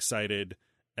super excited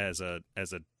as a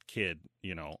kid,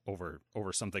 over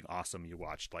something awesome you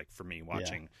watched. Like for me,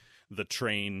 watching the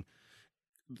train,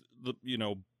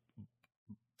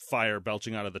 fire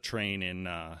belching out of the train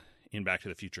in Back to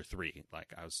the Future 3.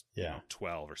 Like I was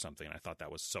 12 or something, and I thought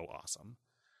that was so awesome.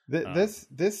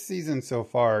 This season so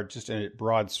far, just a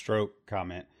broad stroke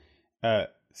comment,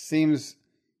 seems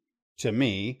to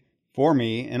me, for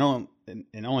me, and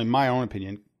only my own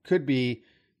opinion, could be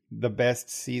the best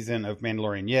season of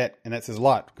Mandalorian yet. And that says a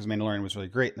lot because Mandalorian was really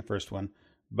great in the first one,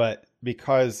 but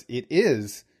because it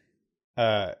is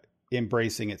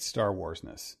embracing its Star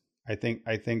Warsness. I think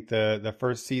the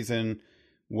first season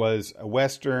was a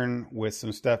Western with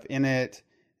some stuff in it,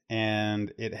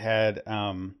 and it had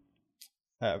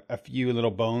a few little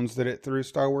bones that it threw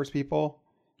Star Wars people.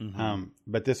 Mm-hmm.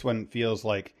 But this one feels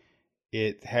like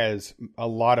it has a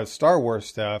lot of Star Wars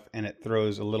stuff, and it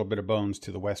throws a little bit of bones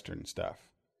to the Western stuff,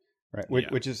 right?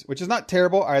 Which is not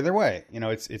terrible either way.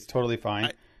 It's totally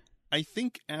fine. I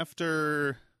think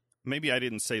after, maybe I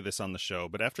didn't say this on the show,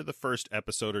 but after the first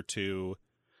episode or two,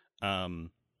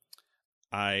 I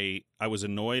was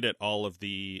annoyed at all of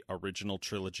the original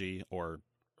trilogy, or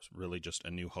really just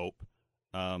A New Hope,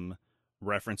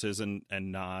 references and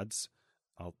nods.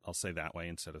 I'll say that way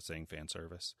instead of saying fan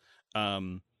service.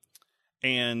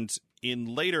 And in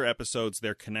later episodes,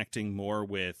 they're connecting more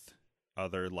with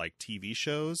other like TV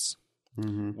shows,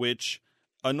 which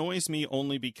annoys me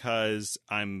only because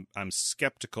I'm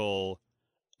skeptical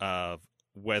of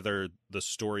whether the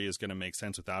story is going to make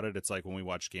sense without it. It's like when we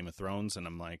watch Game of Thrones, and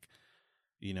I'm like,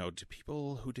 do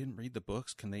people who didn't read the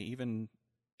books, can they even,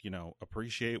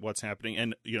 appreciate what's happening?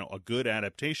 And, a good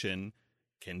adaptation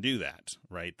can do that,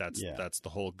 right? That's the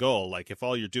whole goal. Like if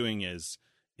all you're doing is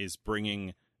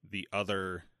bringing the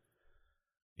other,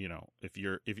 if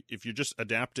you're just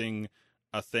adapting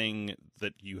a thing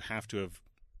that you have to have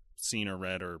seen or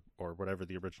read or whatever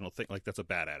the original thing, like that's a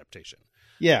bad adaptation.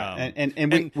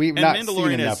 And we've not Mandalorian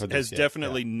seen enough of this has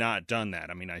definitely not done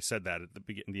that. I mean, I said that at the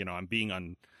beginning, I'm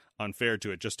being unfair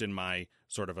to it just in my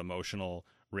sort of emotional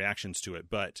reactions to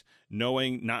it, but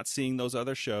not seeing those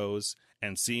other shows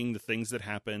and seeing the things that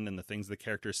happen and the things the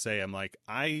characters say, I'm like,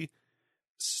 I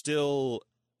still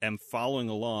am following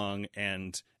along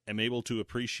and am able to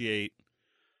appreciate,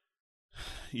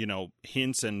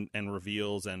 hints and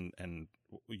reveals and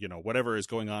whatever is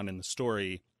going on in the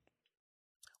story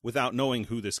without knowing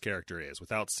who this character is,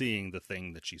 without seeing the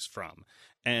thing that she's from.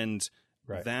 And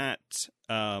that...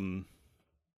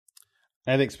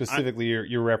 I think specifically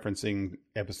you're referencing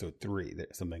episode 3,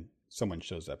 that someone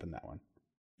shows up in that one.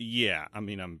 Yeah, I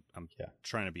mean, I'm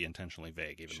trying to be intentionally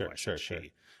vague, even though I said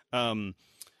she. And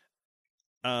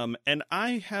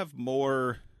I'm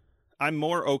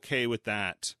more okay with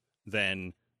that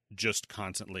than just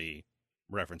constantly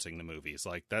referencing the movies.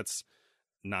 Like, that's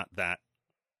not that,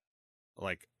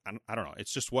 like, I don't know.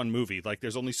 It's just one movie. Like,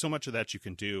 there's only so much of that you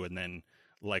can do, and then,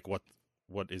 like, what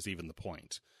is even the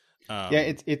point?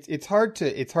 It's hard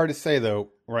to say though,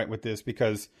 right, with this,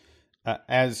 because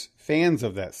as fans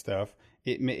of that stuff,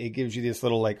 it gives you this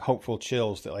little like hopeful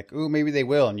chills that like, ooh, maybe they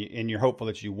will, and you're hopeful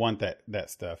that you want that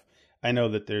stuff. I know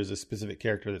that there's a specific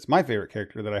character that's my favorite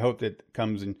character that I hope that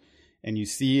comes and you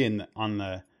see on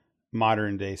the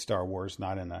modern day Star Wars,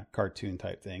 not in a cartoon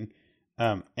type thing.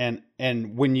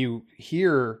 And when you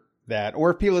hear that, or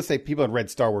if let's say people have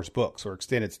read Star Wars books or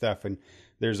extended stuff, and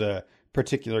there's a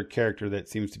particular character that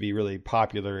seems to be really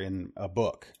popular in a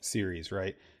book series,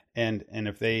 right? And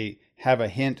if they have a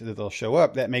hint that they'll show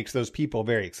up, that makes those people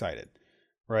very excited,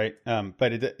 right?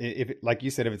 But if like you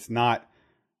said, if it's not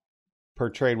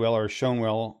portrayed well or shown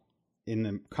well in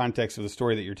the context of the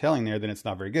story that you're telling there, then it's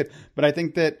not very good. But I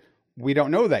think that we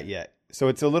don't know that yet. So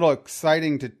it's a little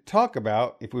exciting to talk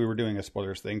about, if we were doing a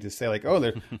spoilers thing, to say like, oh,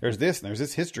 there's this and there's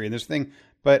this history and this thing,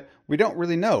 but we don't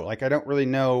really know. Like, I don't really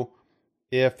know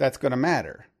if that's going to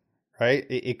matter, right?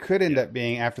 It could end up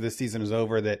being, after the season is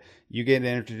over, that you get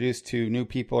introduced to new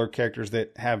people or characters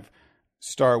that have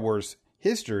Star Wars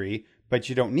history, but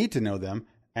you don't need to know them,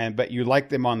 but you like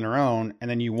them on their own, and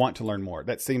then you want to learn more.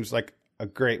 That seems like a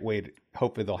great way to,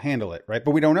 hopefully they'll handle it, right?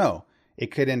 But we don't know.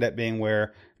 It could end up being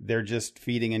where they're just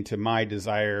feeding into my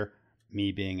desire,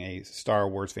 me being a Star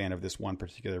Wars fan of this one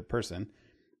particular person,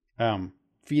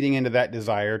 feeding into that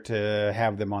desire to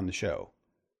have them on the show.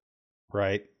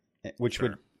 Right, which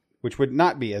would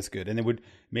not be as good, and it would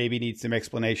maybe need some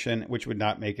explanation, which would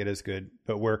not make it as good.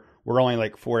 But we're only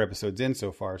like 4 episodes in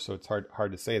so far, so it's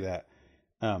hard to say that.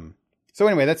 So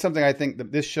anyway, that's something I think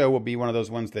that this show will be one of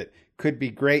those ones that could be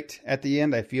great at the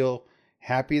end. I feel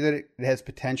happy that it has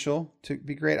potential to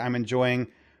be great.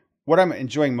 What I'm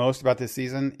enjoying most about this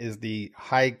season is the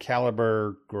high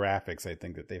caliber graphics I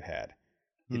think that they've had.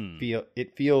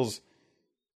 It feels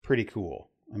pretty cool.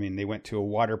 I mean, they went to a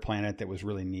water planet that was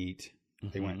really neat.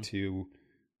 They went to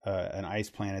an ice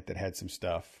planet that had some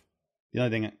stuff. The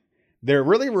only thing, they're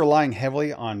really relying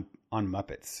heavily on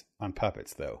puppets,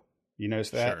 though. You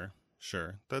notice that?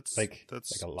 Sure. That's like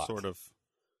a lot.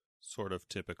 Sort of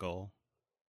typical.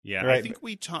 Yeah, right. I think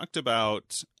we talked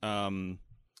about the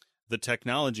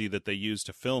technology that they used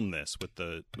to film this with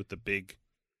the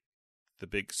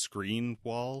big screen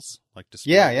walls, like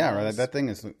display walls. Right. That thing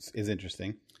is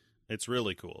interesting. It's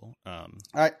really cool.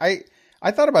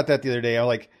 I thought about that the other day. I was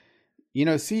like,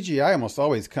 CGI almost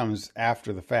always comes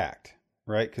after the fact,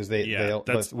 right? Because they'll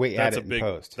wait at it in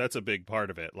post. That's a big part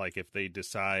of it. Like, if they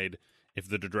decide, if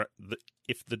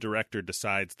the director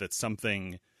decides that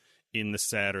something in the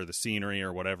set or the scenery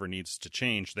or whatever needs to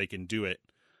change, they can do it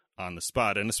on the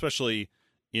spot. And especially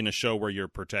in a show where your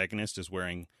protagonist is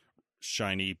wearing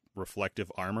shiny reflective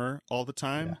armor all the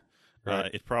time,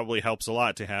 it probably helps a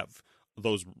lot to have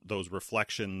those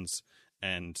reflections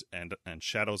and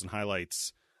shadows and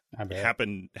highlights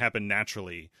happen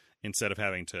naturally, instead of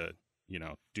having to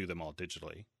do them all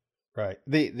digitally. Right.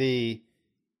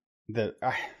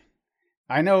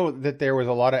 I know that there was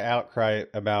a lot of outcry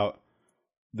about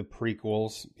the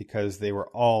prequels because they were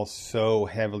all so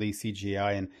heavily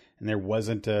CGI, and there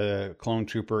wasn't a clone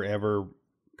trooper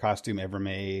costume ever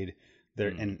made there,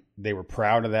 and they were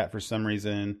proud of that for some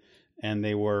reason. And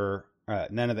they were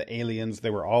none of the aliens. They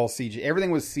were all CGI.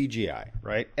 Everything was CGI,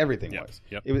 right? Everything was.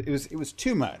 Yep. It was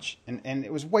too much, and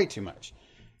it was way too much.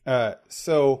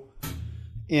 So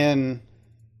in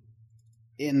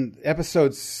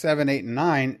episodes 7, 8, and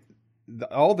 9,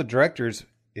 all the directors,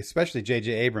 especially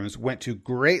J.J. Abrams, went to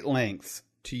great lengths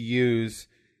to use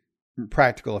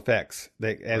practical effects.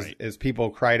 As people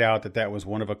cried out that was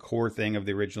one of a core thing of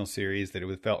the original series, that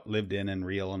it felt lived in and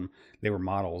real, and they were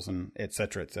models, and et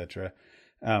cetera, et cetera.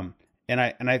 And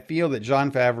I feel that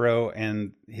Jon Favreau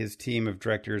and his team of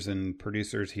directors and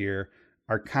producers here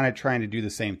are kind of trying to do the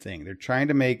same thing. They're trying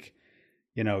to make,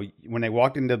 when they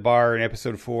walked into the bar in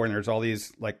episode 4, and there's all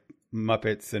these like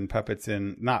Muppets and puppets,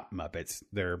 and not Muppets,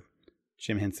 they're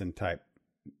Jim Henson type.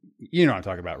 You know what I'm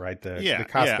talking about, right?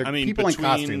 I mean, people in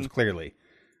costumes, clearly.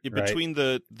 Between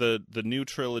the new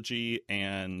trilogy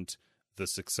and the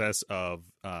success of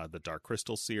the Dark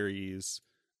Crystal series.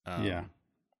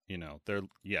 You know, they're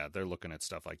looking at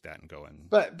stuff like that and going.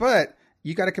 But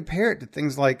you got to compare it to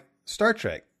things like Star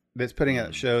Trek that's putting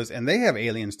out shows, and they have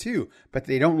aliens too, but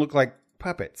they don't look like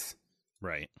puppets.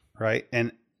 Right. Right.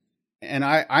 And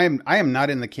I am not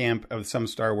in the camp of some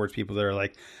Star Wars people that are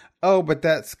like, oh, but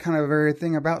that's kind of a very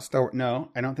thing about Star Wars. No,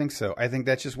 I don't think so. I think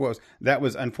that's just that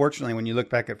was unfortunately, when you look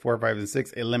back at 4, 5, and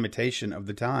 6, a limitation of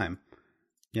the time.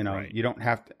 You know, You don't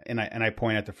have to, and I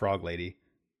point at the Frog Lady,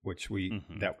 which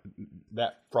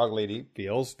that Frog Lady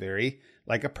feels very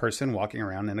like a person walking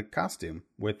around in a costume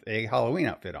with a Halloween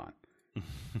outfit on.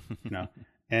 You know,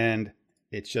 and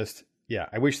it's just,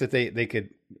 I wish that they could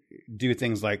do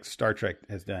things like Star Trek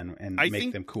has done and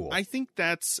make them cool. I think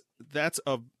that's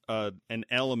an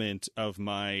element of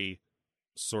my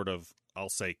sort of, I'll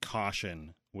say,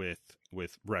 caution with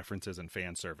references and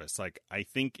fan service. Like, I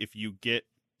think if you get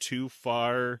too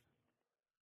far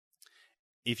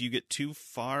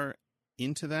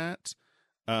into that,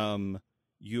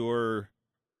 you're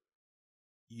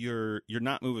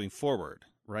not moving forward.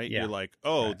 Right? Yeah. You're like,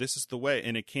 this is the way,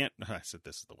 and it can't. I said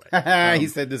this is the way. He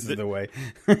said this is the way.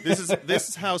 this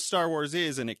is how Star Wars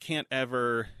is, and it can't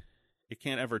ever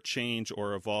change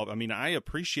or evolve. I mean, I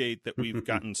appreciate that we've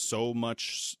gotten so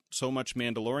much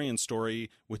Mandalorian story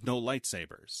with no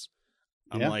lightsabers.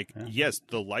 Yes,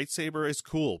 the lightsaber is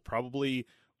cool. Probably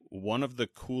one of the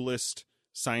coolest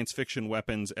science fiction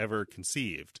weapons ever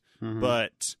conceived. Mm-hmm.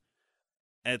 But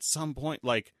at some point,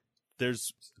 like,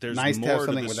 there's nice more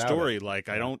to the story. Like,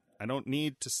 I don't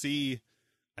need to see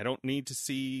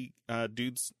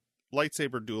dudes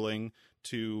lightsaber dueling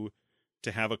to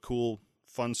have a cool,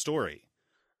 fun story.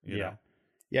 You know?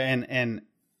 And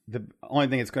the only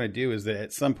thing it's going to do is that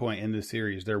at some point in the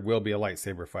series there will be a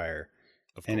lightsaber fire,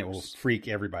 and it will freak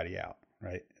everybody out.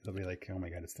 Right? They'll be like, "Oh my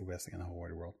god, it's the best thing in the whole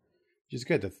wide world," which is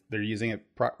good. They're using it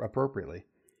appropriately.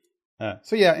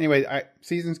 Anyway,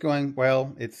 season's going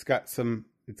well. It's got some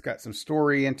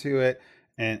story into it.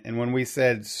 And when we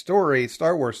said story,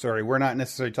 Star Wars story, we're not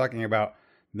necessarily talking about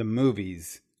the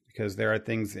movies, because there are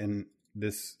things in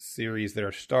this series that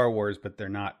are Star Wars, but they're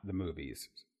not the movies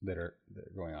that are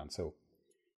going on. So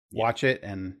watch it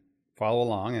and follow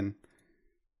along. And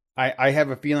I have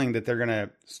a feeling that they're going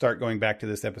to start going back to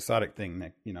this episodic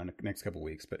thing, in the next couple of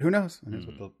weeks, but who knows? Who knows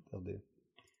what they'll do.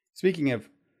 Speaking of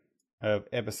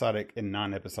episodic and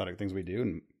non-episodic things we do,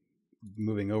 and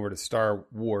moving over to Star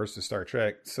Wars, to Star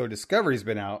Trek. So Discovery's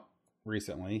been out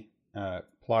recently,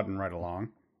 plodding right along.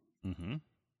 Mm-hmm.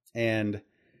 And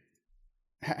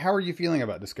how are you feeling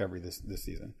about Discovery this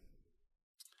season?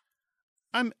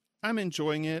 I'm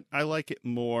enjoying it. I like it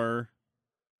more.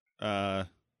 I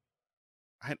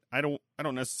don't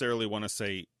necessarily want to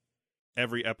say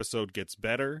every episode gets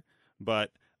better,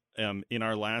 but in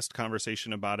our last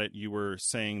conversation about it, you were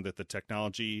saying that the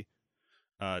technology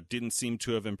didn't seem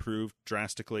to have improved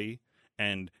drastically,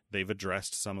 and they've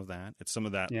addressed some of that. It's some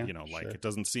of that, like, it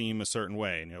doesn't seem a certain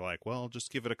way, and you're like, well,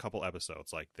 just give it a couple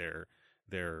episodes. Like, they're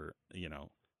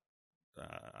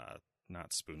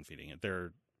not spoon feeding it.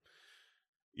 They're,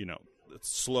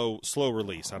 slow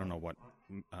release. I don't know what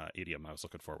idiom I was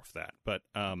looking for with that, but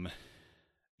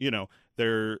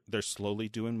they're slowly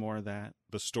doing more of that.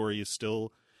 The story is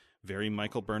still very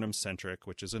Michael Burnham centric,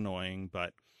 which is annoying,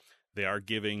 but they are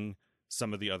giving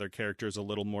some of the other characters a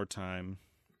little more time.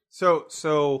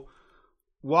 So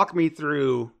walk me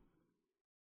through.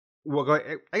 Well,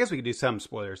 I guess we could do some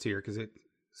spoilers here, because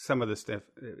some of the stuff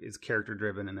is character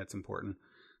driven, and that's important.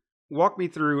 Walk me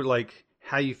through, like,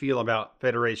 how you feel about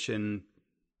Federation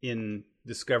in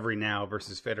Discovery now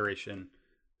versus Federation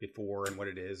before, and what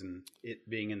it is, and it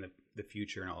being in the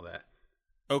future and all that.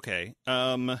 Okay.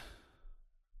 Boy,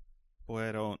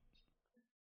 I don't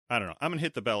know. I'm going to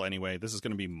hit the bell anyway. This is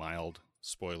going to be mild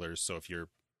spoilers, so if you're,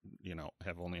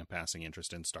 have only a passing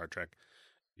interest in Star Trek,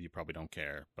 you probably don't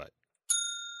care, but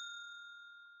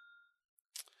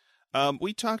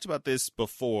we talked about this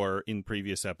before in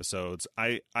previous episodes.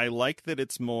 I like that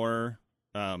it's more,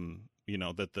 that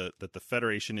the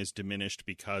Federation is diminished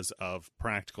because of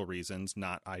practical reasons,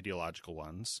 not ideological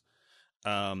ones.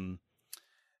 And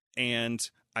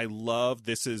I love,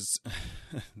 this is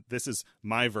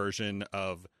my version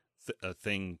of a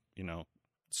thing,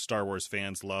 Star Wars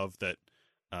fans love that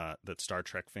Star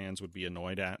Trek fans would be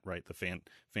annoyed at, right? The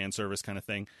fan service kind of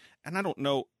thing. And I don't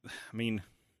know. I mean,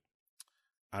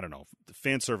 I don't know. The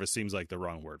fan service seems like the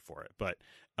wrong word for it, but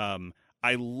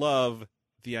I love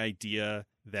the idea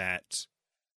that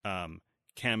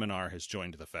Kaminar has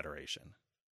joined the Federation,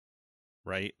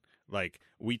 right? Like,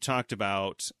 we talked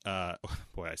about,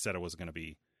 boy, I said it was going to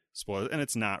be spoilers, and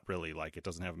it's not really like it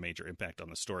doesn't have a major impact on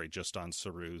the story, just on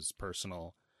Saru's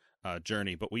personal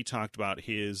journey. But we talked about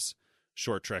his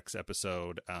Short Treks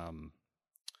episode,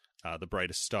 The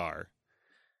Brightest Star,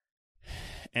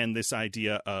 and this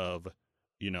idea of,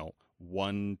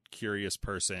 one curious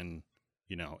person,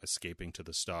 escaping to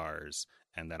the stars,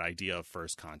 and that idea of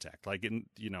first contact. Like,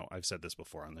 I've said this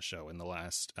before on the show, in the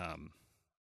last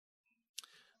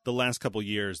couple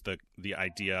years, the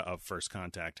idea of first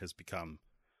contact has become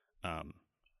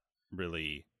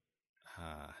really,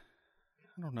 I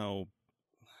don't know,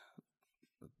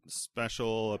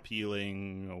 special,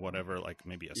 appealing, or whatever, like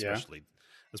maybe especially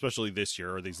this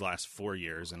year, or these last 4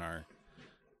 years in our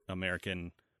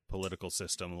American political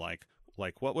system. Like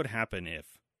what would happen if,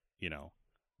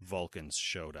 Vulcans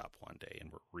showed up one day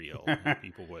and were real, and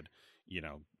people would,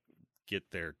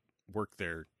 work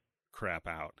their crap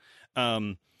out.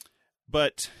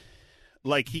 But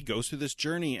like, he goes through this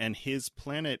journey, and his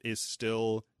planet is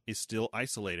still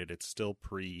isolated. It's still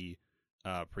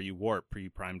pre-warp,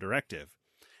 pre-prime directive.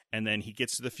 And then he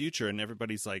gets to the future, and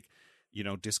everybody's like,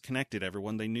 disconnected.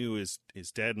 Everyone they knew is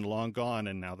dead and long gone,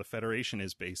 and now the Federation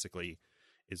is basically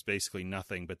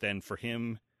nothing. But then for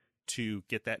him to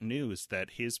get that news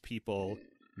that his people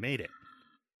made it,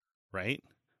 right?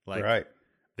 Like, right.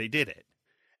 They did it,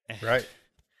 right?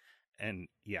 And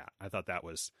yeah, I thought that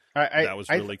was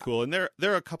really cool. And there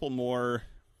are a couple more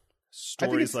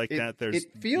stories like that. There's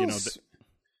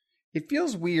it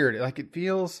feels weird. Like, it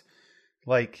feels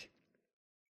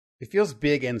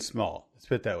big and small. Let's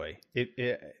put it that way.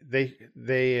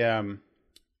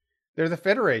 They're the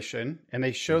Federation, and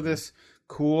they show this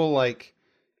cool, like,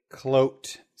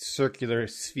 cloaked circular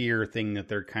sphere thing that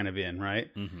they're kind of in,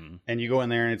 right? Mm-hmm. And you go in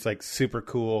there, and it's like super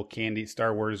cool candy,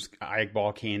 Star Wars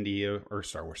eyeball candy, or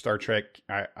Star Trek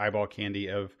eyeball candy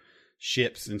of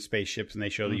ships and spaceships, and they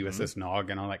show the USS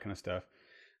Nog and all that kind of stuff.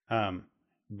 Oh,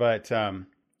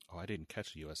 I didn't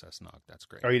catch the USS Nog. That's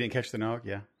great. Oh, you didn't catch the Nog?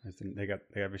 Yeah, they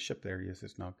have a ship there,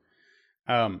 USS Nog.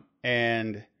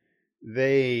 And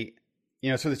they,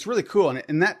 so it's really cool,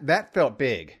 and that felt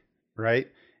big, right?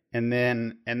 And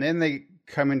then they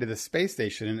come into the space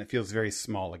station, and it feels very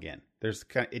small again.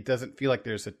 It doesn't feel like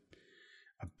there's a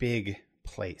big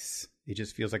place. It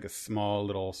just feels like a small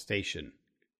little station,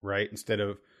 right? Instead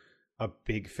of a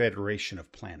big federation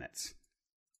of planets.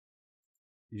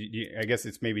 I guess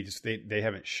it's maybe just they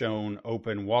haven't shown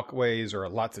open walkways or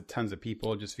tons of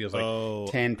people. It just feels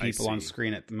like 10 people on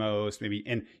screen at the most, maybe.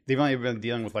 And they've only been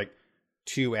dealing with like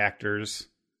 2 actors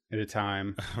at a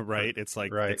time. Right. It's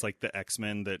like the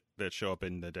X-Men that show up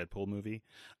in the Deadpool movie.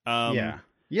 Yeah,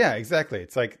 exactly.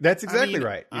 It's like, that's exactly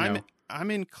right.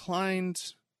 I'm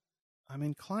inclined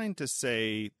to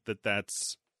say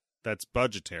that's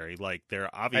budgetary. Like, they're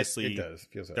obviously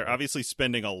they're obviously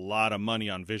spending a lot of money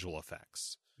on visual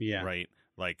effects. Yeah. Right.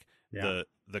 Like, the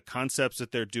concepts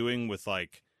that they're doing with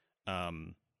like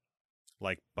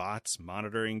bots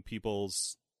monitoring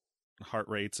people's heart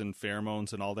rates and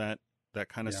pheromones and all that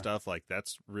kind of stuff. Like,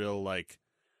 that's real, like,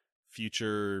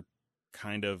 future,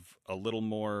 kind of a little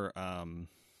more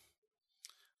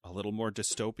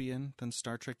dystopian than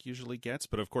Star Trek usually gets.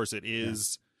 But of course it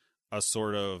is a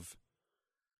sort of,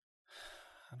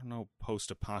 I don't know,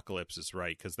 post-apocalypse is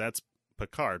right, because that's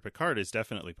Picard. Picard is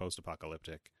definitely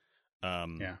post-apocalyptic.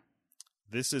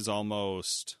 This is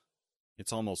almost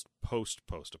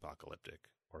post-apocalyptic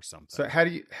or something. So how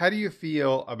do you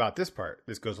feel about this part?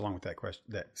 This goes along with that question,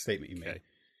 that statement you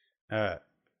made.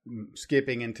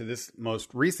 Skipping into this most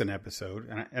recent episode,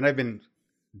 and I've been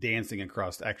dancing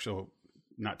across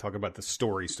not talking about the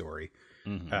story,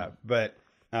 but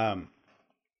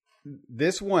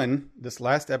this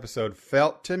last episode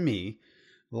felt to me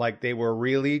like they were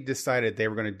really decided they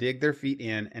were going to dig their feet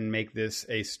in and make this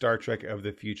a Star Trek of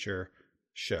the future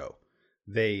show.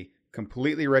 They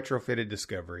completely retrofitted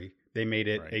Discovery. They made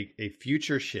it a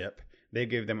future ship. They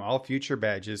gave them all future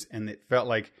badges, and it felt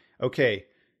like, okay,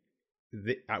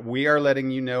 we are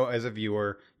letting you know as a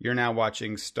viewer, you're now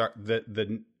watching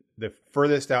the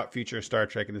furthest out future Star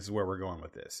Trek, and this is where we're going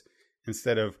with this.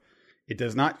 Instead of, it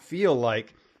does not feel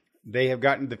like they have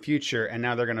gotten to the future and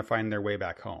now they're going to find their way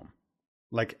back home,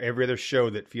 like every other show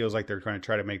that feels like they're going to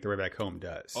try to make their way back home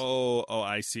does. Oh,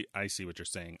 I see what you're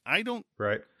saying. I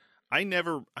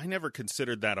never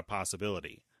considered that a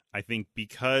possibility. I think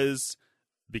because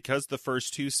the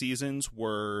first 2 seasons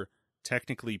were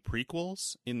technically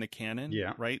prequels in the canon,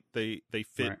 right? They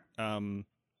fit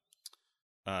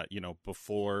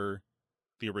before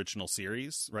the original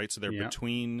series, right? So they're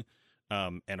between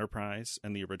Enterprise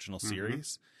and the original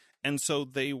series. And so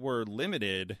they were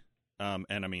limited, and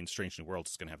I mean, Strange New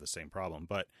Worlds is going to have the same problem,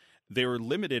 but they were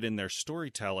limited in their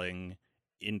storytelling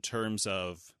in terms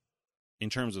of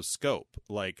scope.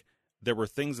 Like, there were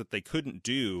things that they couldn't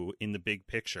do in the big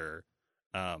picture,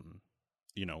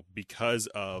 because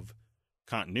of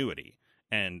continuity,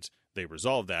 and they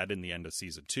resolved that in the end of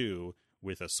season 2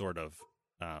 with a sort of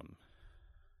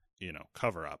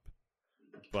cover up.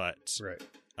 But right.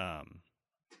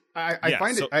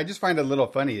 I just find it a little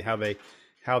funny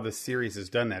how the series has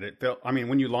done that. It felt, I mean,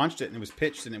 when you launched it and it was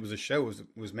pitched and it was a show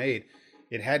was made,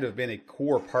 it had to have been a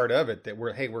core part of it that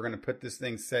we're going to put this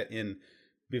thing set in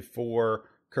before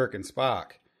Kirk and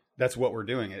Spock. That's what we're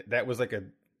doing. That was like a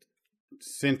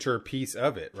centerpiece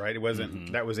of it, right? It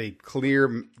wasn't, that was a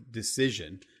clear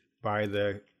decision by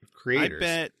the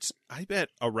creators. I bet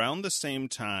around the same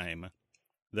time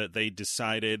that they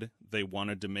decided they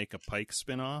wanted to make a Pike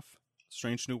spinoff,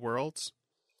 Strange New Worlds,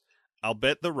 I'll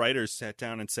bet the writers sat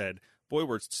down and said, boy,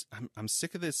 I'm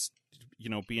sick of this,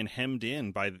 being hemmed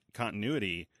in by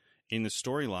continuity in the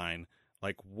storyline.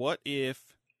 Like, what if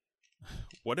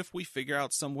we figure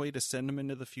out some way to send them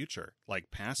into the future,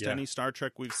 like past any Star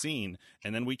Trek we've seen,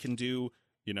 and then we can do,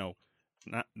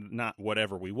 not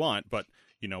whatever we want, but,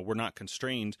 we're not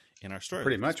constrained in our story.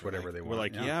 Pretty much whatever they want. We're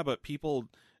like, but people,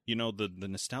 the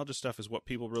nostalgia stuff is what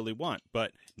people really want.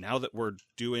 But now that we're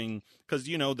doing, because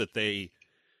that they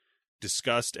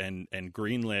discussed and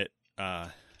greenlit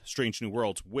Strange New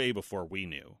Worlds way before we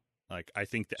knew. Like, I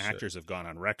think the actors have gone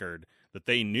on record that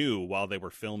they knew while they were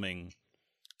filming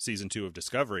season 2 of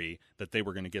Discovery that they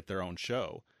were going to get their own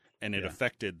show, and it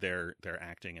affected their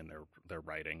acting and their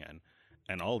writing and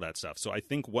all that stuff. So I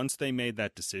think once they made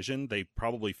that decision, they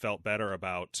probably felt better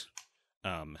about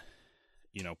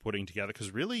putting together,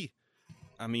 because really,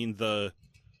 I mean, the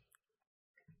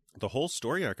whole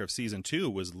story arc of season 2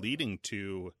 was leading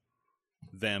to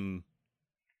them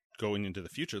going into the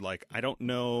future. Like, I don't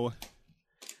know,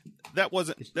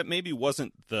 that maybe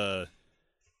wasn't the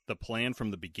plan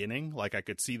from the beginning. Like, I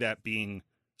could see that being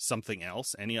something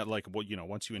else.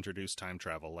 Once you introduce time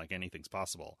travel, like, anything's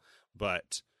possible.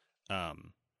 But I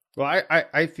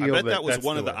feel I bet that was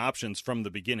one of the options from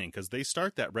the beginning, because they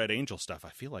start that Red Angel stuff, I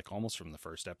feel like, almost from the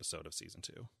first episode of season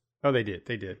 2. Oh, they did.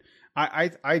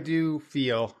 I do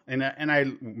feel, and I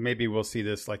maybe we'll see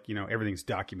this, like, everything's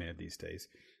documented these days.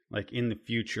 Like, in the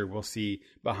future, we'll see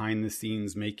behind the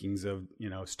scenes makings of,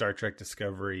 Star Trek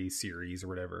Discovery series or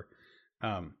whatever,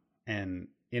 and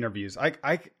interviews.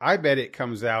 I bet it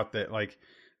comes out that, like,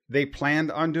 they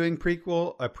planned on doing a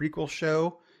prequel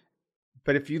show,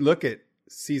 but if you look at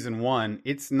season 1,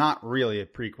 it's not really a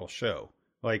prequel show.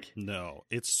 Like, no,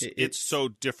 it's so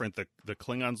different. The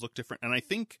Klingons look different, and I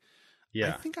think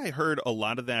I heard a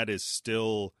lot of that is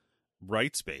still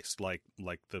rights based, like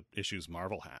the issues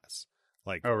Marvel has.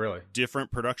 Like, oh, really?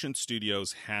 Different production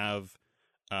studios have,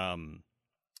 it's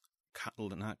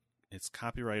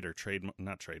copyright or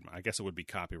not trademark. I guess it would be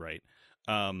copyright,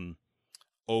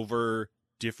 over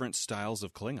different styles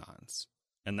of Klingons.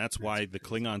 And that's why the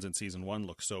Klingons in season 1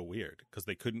 look so weird, because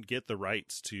they couldn't get the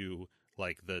rights to,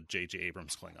 like, the J.J.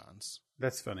 Abrams Klingons.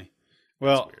 That's funny.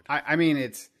 Well, I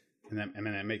mean,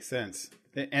 that makes sense.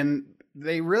 And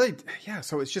they really,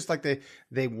 so it's just like they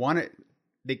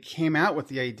came out with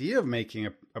the idea of making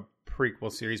a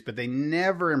prequel series, but they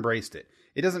never embraced it.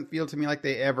 It doesn't feel to me like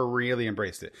they ever really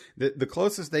embraced it. The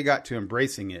closest they got to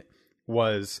embracing it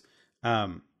was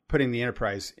putting the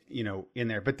Enterprise, in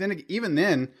there. But then, even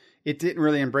then, it didn't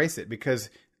really embrace it,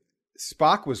 because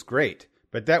Spock was great,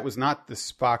 but that was not the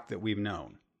Spock that we've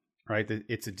known, right?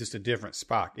 It's just a different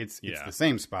Spock. It's the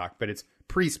same Spock, but it's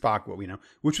pre-Spock what we know,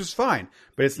 which was fine.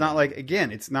 But it's not like,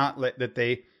 again, it's not that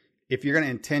they, if you're going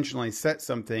to intentionally set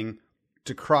something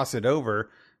to cross it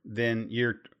over, then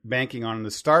you're banking on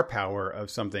the star power of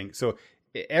something. So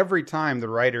every time the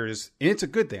writers, and it's a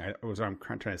good thing, what I'm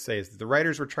trying to say is that the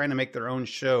writers were trying to make their own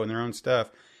show and their own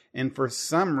stuff. And for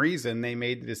some reason, they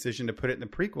made the decision to put it in the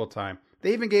prequel time.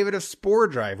 They even gave it a spore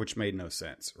drive, which made no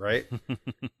sense, right?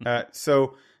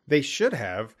 So they should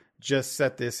have just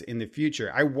set this in the future.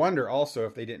 I wonder also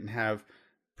if they didn't have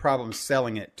problems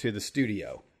selling it to the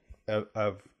studio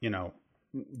of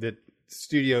the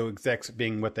studio execs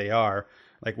being what they are.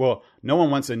 Like, well, no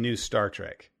one wants a new Star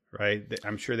Trek, right?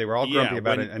 I'm sure they were all grumpy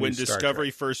about it. When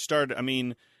Discovery first started, I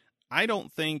mean, I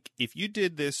don't think if you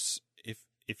did this,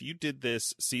 if you did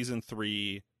this season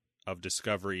 3 of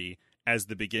Discovery as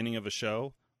the beginning of a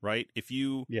show, right? If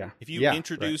you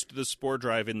introduced the spore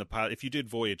drive in the pilot, if you did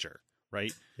Voyager,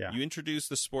 right? Yeah. You introduce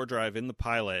the spore drive in the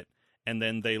pilot, and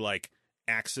then they, like,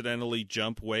 accidentally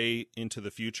jump way into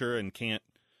the future and can't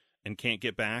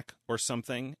get back or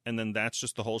something, and then that's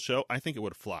just the whole show, I think it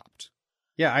would have flopped.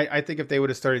 Yeah, I think if they would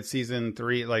have started season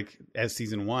 3 like as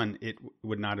season 1, it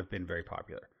would not have been very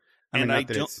popular. I mean,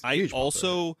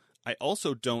 I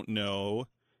also don't know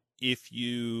if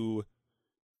you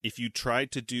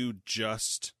tried to do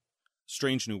just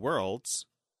Strange New Worlds,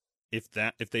 if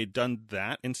they'd done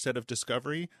that instead of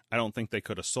Discovery, I don't think they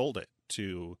could have sold it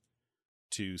to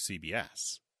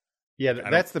CBS. Yeah,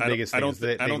 that's the biggest thing.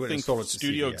 I don't think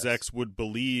studio execs would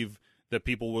believe that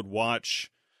people would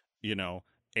watch,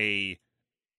 the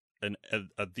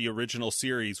original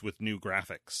series with new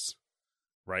graphics,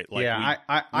 right? Like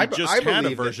we just had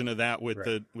a version of that with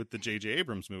the J.J.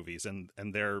 Abrams movies, and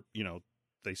they're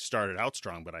they started out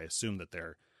strong, but I assume that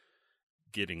they're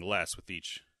getting less with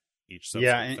each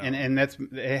subsequent film. and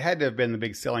it had to have been the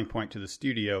big selling point to the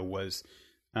studio was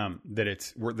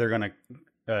that they're going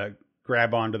to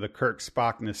grab onto the Kirk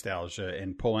Spock nostalgia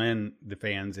and pull in the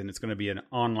fans, and it's going to be an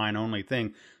online only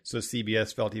thing. So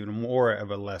CBS felt even more of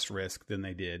a less risk than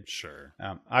they did. Sure.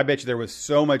 I bet you there was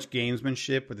so much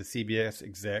gamesmanship with the CBS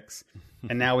execs,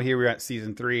 and now here we're at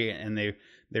season 3, and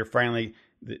they're finally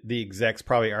the execs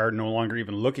probably are no longer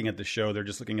even looking at the show. They're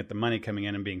just looking at the money coming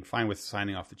in and being fine with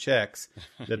signing off the checks.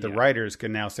 That the writers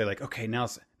can now say like, okay, now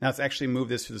let's actually move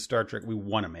this to the Star Trek we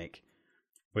want to make,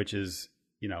 which is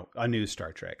a new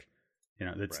Star Trek.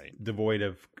 That's devoid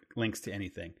of links to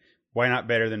anything. Why not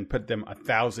better than put them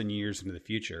 1,000 years into the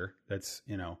future? That's,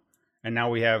 and now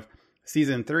we have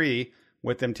season 3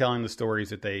 with them telling the stories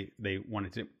that they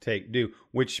wanted to do,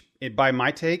 which by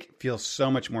my take feels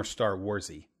so much more Star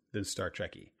Warsy than Star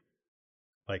Trekky.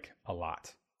 Like a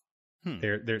lot.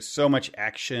 There's so much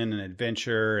action and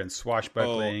adventure and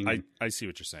swashbuckling. Oh, I see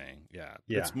what you're saying. Yeah.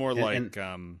 It's more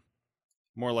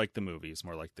more like the movies,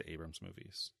 more like the Abrams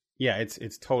movies. Yeah,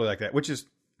 it's totally like that, which is,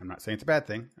 I'm not saying it's a bad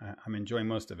thing. I'm enjoying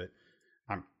most of it.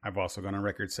 I've also gone on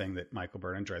record saying that Michael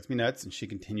Burnham drives me nuts, and she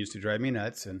continues to drive me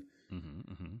nuts. And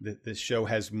this show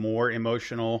has more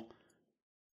emotional,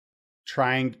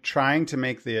 trying to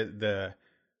make the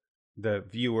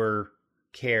viewer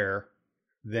care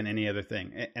than any other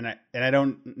thing. And I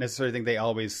don't necessarily think they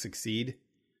always succeed.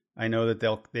 I know that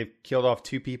they've killed off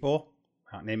 2 people.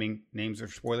 Naming names or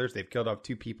spoilers, they've killed off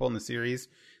 2 people in the series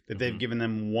that they've given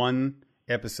them 1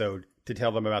 episode to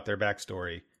tell them about their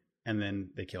backstory, and then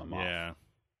they kill them off.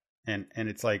 And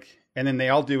it's like, and then they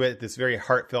all do it this very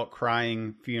heartfelt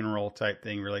crying funeral type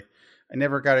thing. We're like, I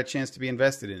never got a chance to be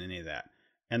invested in any of that.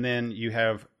 And then you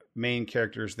have main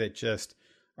characters that just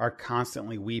are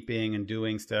constantly weeping and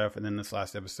doing stuff. And then this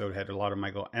last episode had a lot of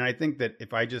Michael. And I think that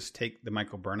if I just take the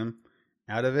Michael Burnham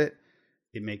out of it,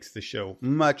 it makes the show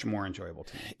much more enjoyable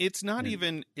to me. It's not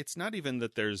even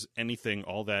that there's anything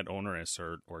all that onerous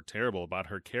or terrible about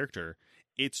her character.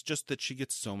 It's just that she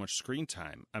gets so much screen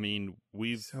time. I mean,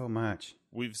 if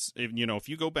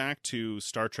you go back to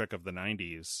Star Trek of the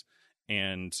 90s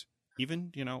and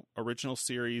even, original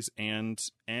series and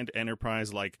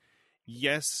Enterprise, like,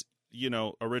 yes,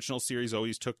 original series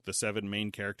always took the 7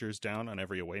 main characters down on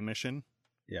every away mission.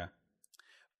 Yeah.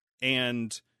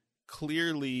 And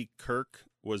clearly Kirk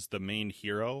was the main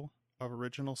hero of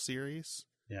original series.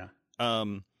 Yeah.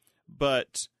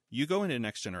 But you go into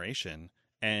Next Generation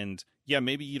and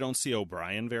maybe you don't see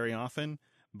O'Brien very often,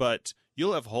 but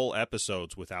you'll have whole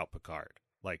episodes without Picard.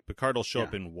 Like Picard will show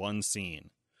up in one scene.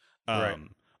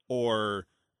 Or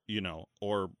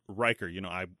Riker,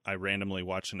 I randomly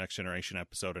watch a Next Generation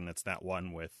episode and it's that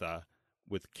one with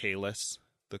Kahless,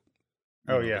 the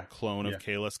clone of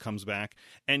Kahless comes back,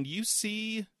 and you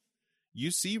see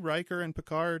Riker and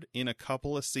Picard in a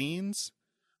couple of scenes,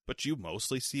 but you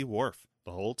mostly see Worf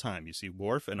the whole time. You see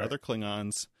Worf and other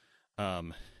Klingons,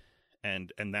 and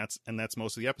that's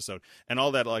most of the episode. And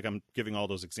all that, like, I'm giving all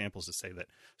those examples to say that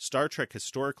Star Trek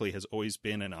historically has always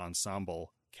been an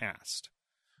ensemble cast.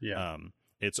 Yeah.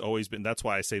 It's always been. That's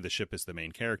why I say the ship is the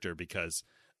main character, because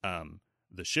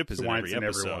the ship is in every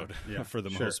episode for the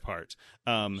most part.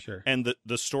 And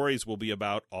the stories will be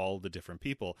about all the different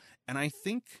people. And I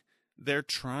think they're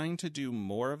trying to do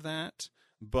more of that,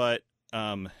 but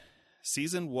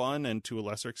season 1 and to a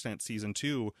lesser extent season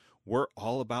 2 were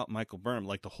all about Michael Burnham.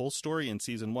 Like the whole story in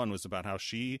season 1 was about how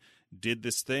she did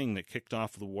this thing that kicked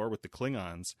off the war with the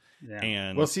Klingons. Yeah.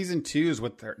 And season 2 is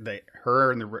with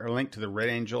her and the link to the Red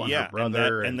Angel and her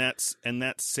brother, and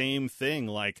that same thing.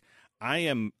 Like I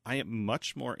am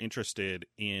much more interested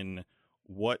in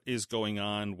what is going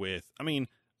on with. I mean,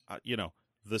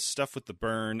 the stuff with the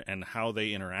Burn and how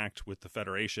they interact with the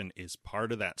Federation is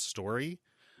part of that story.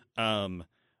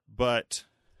 But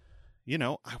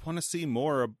I want to see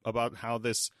more about how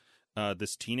this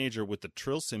teenager with the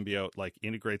Trill symbiote like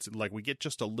integrates. Like we get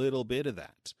just a little bit of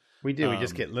that. We do. We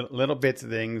just get little bits of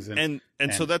things, and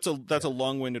so that's a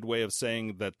long-winded way of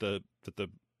saying that the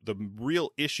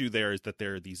real issue there is that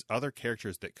there are these other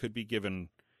characters that could be given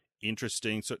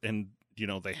interesting. So, and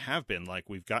they have been, like,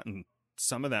 we've gotten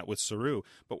some of that with Saru,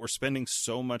 but we're spending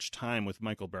so much time with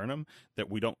Michael Burnham that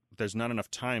there's not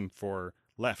enough time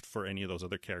left for any of those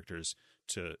other characters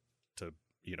to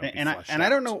I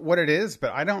don't know what it is,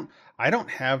 but I don't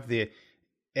have the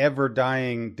ever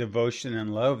dying devotion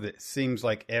and love that seems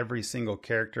like every single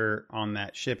character on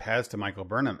that ship has to Michael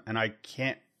Burnham. And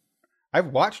I've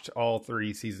watched all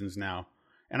 3 seasons now,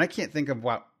 and I can't think of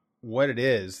what it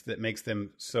is that makes them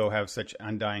have such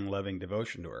undying loving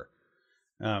devotion to her.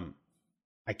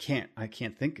 I can't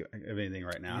think of anything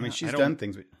right now. I mean, she's done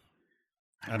things, but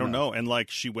I don't know. And like,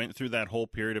 she went through that whole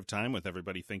period of time with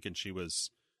everybody thinking she was,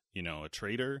 a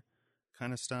traitor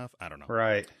kind of stuff. I don't know.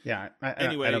 Right. Yeah.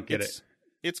 Anyway, I don't get it.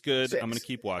 It's good. I'm going to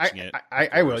keep watching it.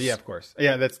 I will. Yeah, of course.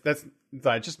 Yeah, that's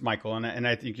just Michael. And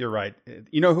I think you're right.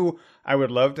 You know who I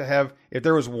would love to have, if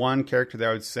there was one character that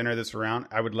I would center this around,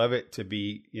 I would love it to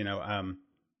be, why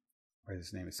is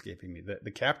his name escaping me?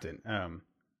 The captain.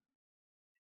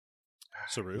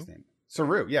 Saru?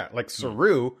 Saru, yeah. Like,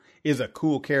 Saru is a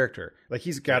cool character. Like,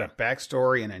 he's got a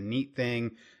backstory and a neat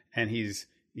thing, and he's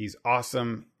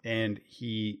awesome, and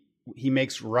he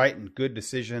makes right and good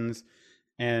decisions,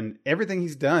 and everything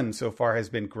he's done so far has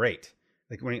been great.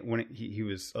 Like, when he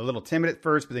was a little timid at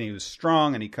first, but then he was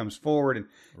strong, and he comes forward and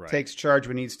takes charge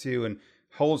when he needs to, and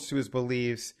holds to his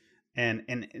beliefs. And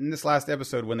in this last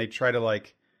episode, when they try to,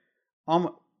 like,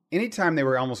 anytime they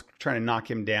were almost trying to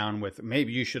knock him down with,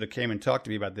 maybe you should have came and talked to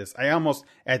me about this,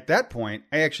 at that point,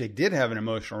 I actually did have an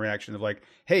emotional reaction of like,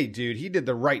 hey, dude, he did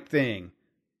the right thing,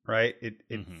 right? It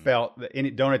felt,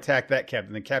 and don't attack that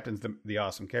captain. The captain's the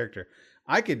awesome character.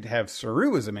 I could have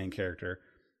Saru as the main character,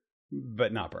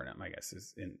 but not Burnham, I guess.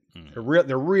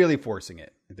 They're really forcing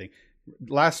it, I think.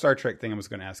 Last Star Trek thing I was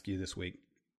going to ask you this week.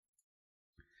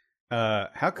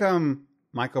 How come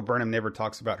Michael Burnham never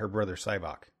talks about her brother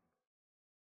Sybok?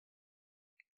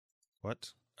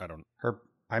 What? I don't...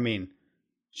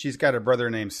 she's got a brother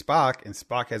named Spock, and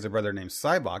Spock has a brother named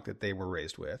Sybok that they were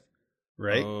raised with,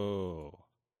 right? Oh.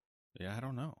 Yeah, I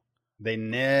don't know. They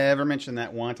never mentioned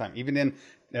that one time. Even in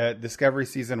Discovery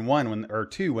Season 1 or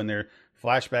 2, when they're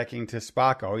flashbacking to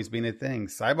Spock always being a thing,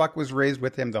 Sybok was raised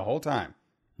with him the whole time.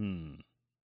 And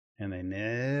they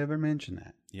never mention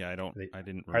that. Yeah, I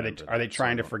didn't remember. Are they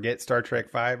trying to forget Star Trek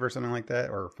 5 or something like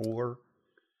that? Or 4,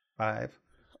 5?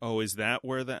 Oh, is that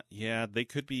where that? Yeah, they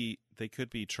could be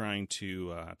trying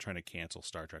to cancel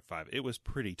Star Trek 5. It was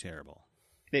pretty terrible.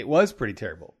 It was pretty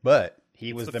terrible, but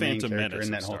he was the the main Phantom character Menace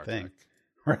in that of whole Star thing,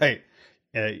 Trek.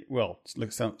 right? Well,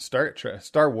 look,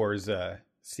 Star Wars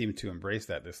seemed to embrace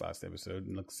that this last episode,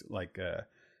 and looks like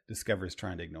Discovery's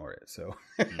trying to ignore it. So,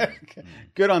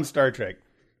 good on Star Trek.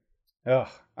 Oh,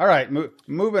 all right,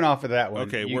 moving off of that one.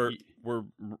 Okay, we're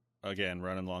again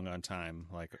running long on time,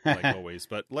 like always.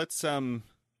 But let's I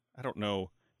don't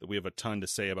know that we have a ton to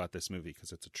say about this movie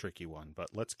because it's a tricky one, but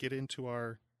let's get into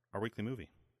our weekly movie.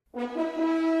 All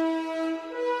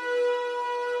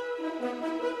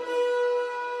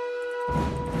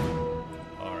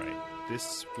right.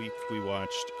 This week we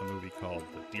watched a movie called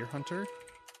The Deer Hunter. I'm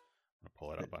going to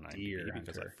pull it up on IMDb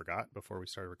because I forgot before we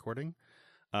started recording.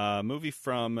 Movie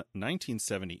from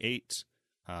 1978.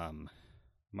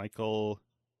 Michael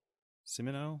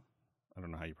Cimino. I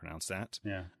don't know how you pronounce that.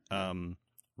 Yeah.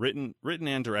 Written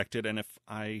and directed, and if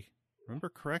I remember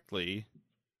correctly,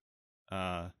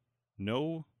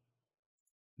 no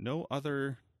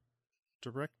other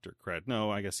director cred. No,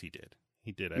 I guess he did.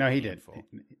 He did. No, he did.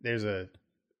 There's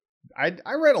I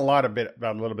read a little bit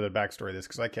of the backstory of this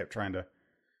because I kept trying to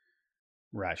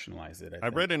rationalize it. I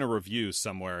read in a review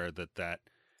somewhere that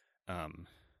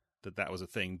was a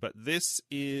thing, but this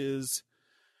is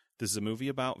a movie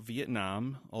about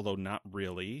Vietnam, although not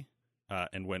really.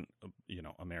 And when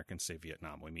Americans say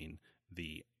Vietnam, we mean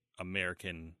the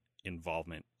American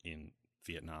involvement in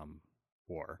Vietnam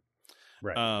War.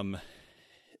 Right.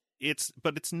 It's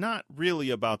not really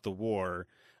about the war.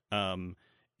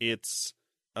 It's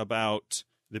about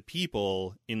the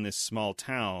people in this small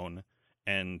town,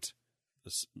 and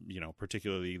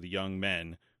particularly the young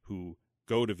men who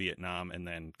go to Vietnam and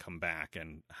then come back,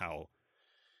 and how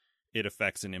it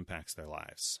affects and impacts their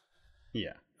lives.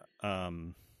 Yeah.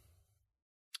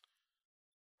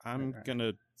 I'm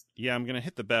gonna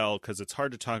hit the bell because it's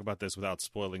hard to talk about this without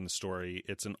spoiling the story.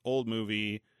 It's an old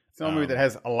movie. It's an old movie that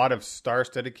has a lot of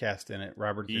star-studded cast in it.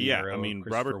 Robert De Niro. Yeah, I mean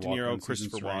Robert De Niro,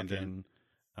 Christopher Walken,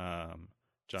 John.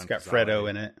 It's got Fredo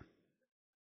in it.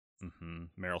 Mm-hmm.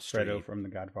 Meryl Streep. Fredo from The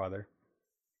Godfather.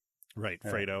 Right,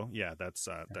 Fredo. Yeah, that's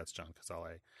John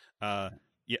Cazale.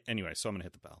 Yeah. Anyway, so I'm gonna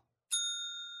hit the bell.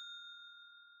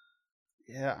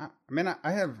 Yeah, I mean,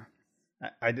 I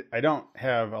I don't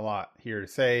have a lot here to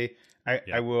say.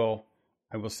 I will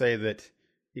say that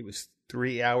it was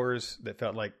 3 hours that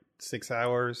felt like 6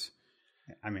 hours.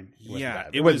 I mean,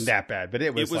 it wasn't that bad, but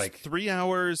it was like 3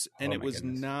 hours, and it was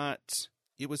not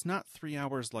 3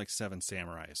 hours like Seven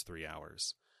Samurai is 3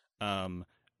 hours. I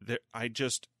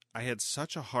had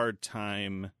such a hard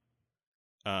time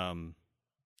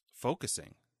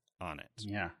focusing on it.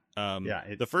 Yeah.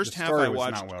 The first half I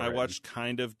watched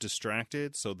kind of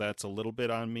distracted, so that's a little bit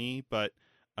on me, but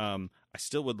I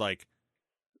still would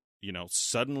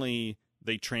suddenly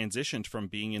they transitioned from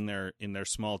being in their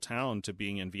small town to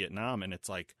being in Vietnam, and it's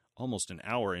like almost an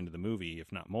hour into the movie,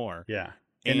 if not more. Yeah.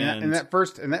 And that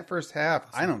first half,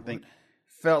 I don't think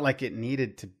felt like it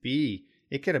needed to be.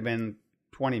 It could have been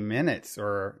 20 minutes,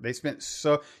 or they spent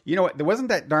there wasn't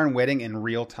that darn wedding in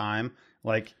real time.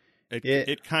 Like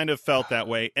it kind of felt that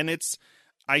way. And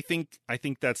I think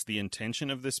that's the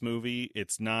intention of this movie.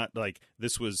 It's not like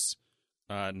this was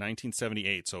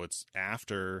 1978. So it's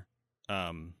after,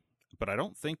 but I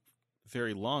don't think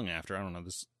very long after. I don't know,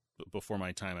 this before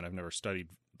my time, and I've never studied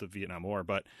the Vietnam War,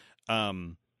 but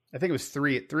I think it was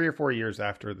three or 4 years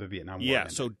after the Vietnam War. Yeah,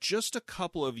 ended. So just a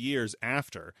couple of years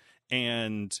after.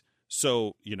 And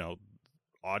so,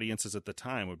 audiences at the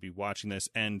time would be watching this,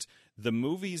 and the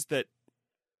movies that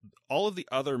all of the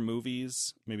other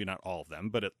movies, maybe not all of them,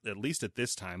 but at least at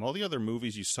this time, all the other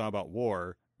movies you saw about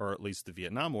war, or at least the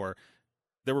Vietnam War,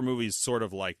 there were movies sort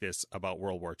of like this about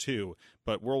World War II,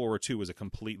 but World War II was a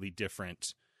completely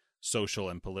different social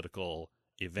and political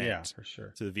event for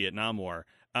sure. to the Vietnam War.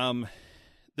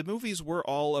 The movies were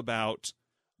all about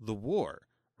the war,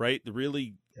 right?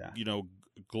 Really,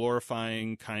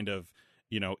 glorifying kind of,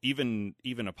 even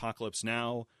Apocalypse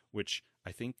Now, which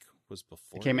I think was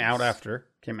before. It came out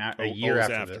a year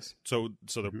after this. So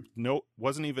there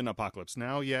wasn't even Apocalypse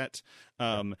Now yet.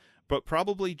 But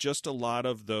probably just a lot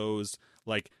of those,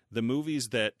 like the movies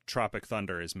that Tropic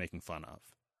Thunder is making fun of.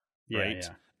 Right.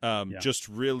 Yeah. Just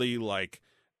really like,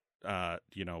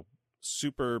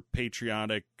 super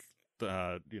patriotic,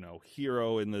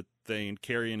 hero in the thing,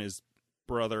 carrying his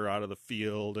brother out of the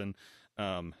field, and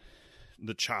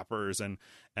the choppers and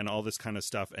all this kind of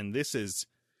stuff. And this is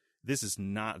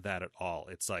not that at all.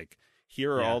 It's like,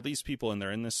 here are all these people, and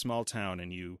they're in this small town,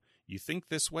 and you think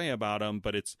this way about them,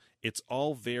 but it's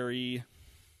all very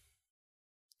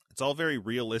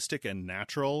realistic and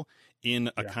natural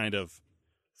in a kind of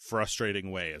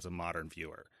frustrating way as a modern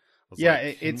viewer.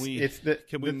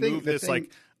 Can we move this?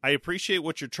 Like, I appreciate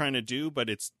what you're trying to do, but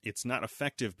it's not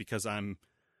effective because I'm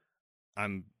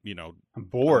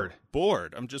bored.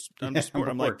 I'm just bored.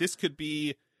 I'm like, this could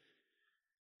be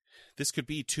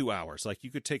 2 hours. Like, you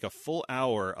could take a full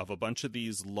hour of a bunch of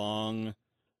these long,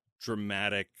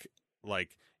 dramatic,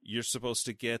 like, you're supposed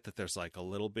to get that there's like a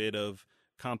little bit of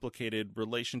complicated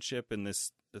relationship in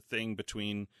this thing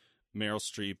between Meryl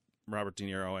Streep, Robert De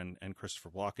Niro, and Christopher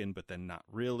Walken, but then not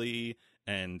really.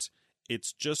 And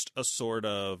it's just a sort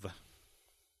of,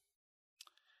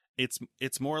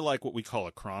 it's more like what we call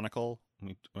a chronicle.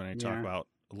 When I talk about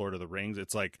Lord of the Rings,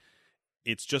 it's like,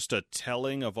 it's just a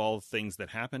telling of all the things that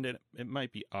happened. It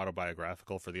might be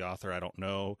autobiographical for the author. I don't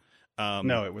know.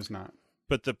 No, it was not.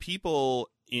 But the people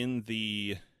in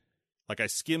the, like, I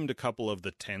skimmed a couple of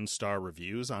the 10-star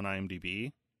reviews on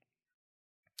IMDb,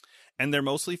 and they're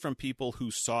mostly from people who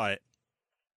saw it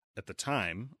at the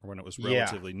time, or when it was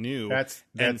relatively new. That's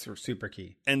super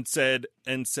key. And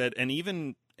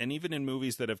even in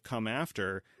movies that have come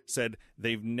after, said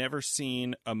they've never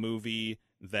seen a movie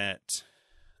that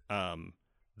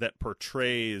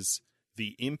portrays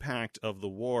the impact of the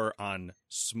war on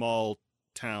small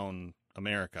town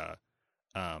America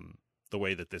the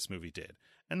way that this movie did.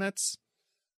 And that's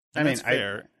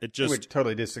fair. I would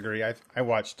totally disagree. I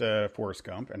watched Forrest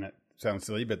Gump, and it sounds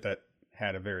silly, but that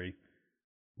had a very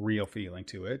real feeling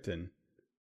to it. And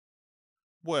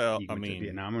well, he went to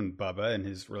Vietnam, and Bubba and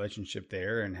his relationship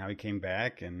there, and how he came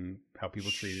back, and how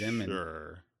people treated him.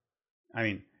 Sure.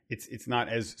 And it's not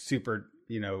as super,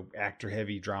 actor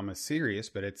heavy drama serious,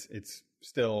 but it's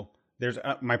still,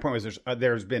 my point was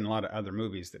there's been a lot of other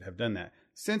movies that have done that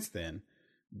since then.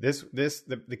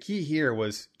 The key here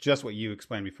was just what you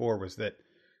explained before, was that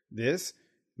this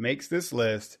makes this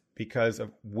list because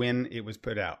of when it was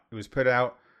put out. It was put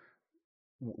out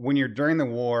when you're during the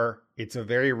war. It's a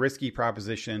very risky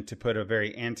proposition to put a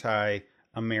very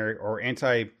anti-American or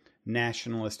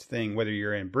anti-nationalist thing, whether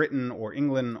you're in Britain or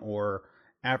England or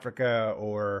Africa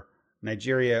or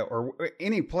Nigeria or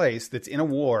any place that's in a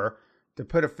war, to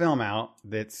put a film out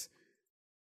that's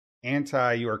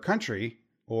anti your country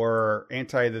or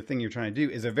anti the thing you're trying to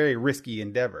do is a very risky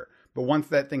endeavor. But once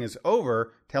that thing is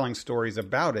over, telling stories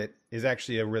about it is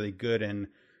actually a really good and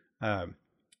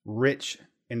rich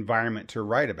environment to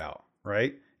write about,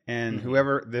 right? And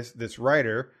whoever this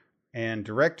writer and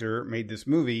director made this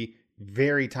movie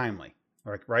very timely,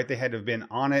 right? They had to have been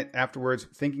on it afterwards,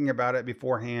 thinking about it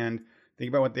beforehand,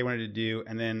 thinking about what they wanted to do,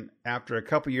 and then after a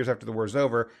couple years after the war's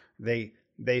over, they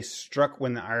struck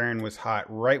when the iron was hot,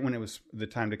 right when it was the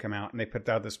time to come out, and they put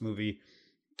out this movie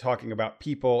talking about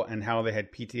people and how they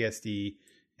had PTSD,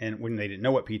 and when they didn't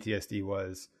know what PTSD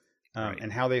was,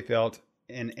 and how they felt,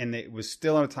 and it was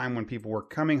still at a time when people were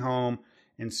coming home,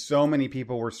 and so many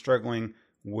people were struggling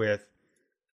with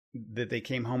that they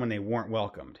came home and they weren't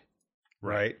welcomed,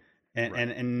 right?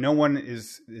 And no one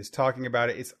is talking about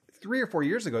it. It's 3 or 4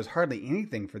 years ago. It's hardly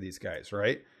anything for these guys,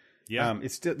 right? Yeah,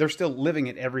 they're still living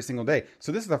it every single day.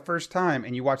 So this is the first time,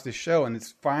 and you watch this show, and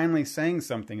it's finally saying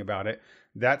something about it.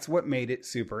 That's what made it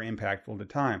super impactful at the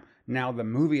time. Now the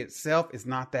movie itself is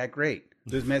not that great.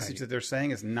 The message that they're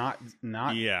saying is not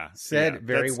said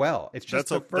very well. It's just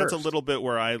that's a little bit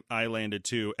where I landed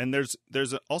too. And there's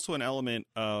also an element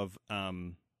of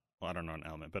well, I don't know an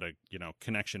element, but a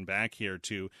connection back here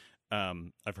to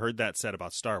I've heard that said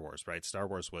about Star Wars, right? Star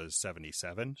Wars was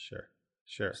 77. Sure.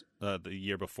 The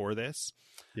year before this.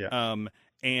 Yeah.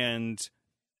 And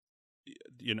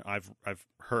I've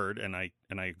heard and I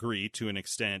agree to an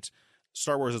extent,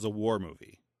 Star Wars is a war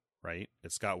movie, right?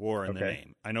 It's got war in the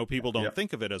name. I know people don't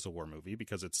think of it as a war movie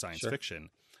because it's science fiction,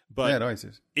 but it always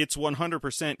is. It's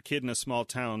 100% kid in a small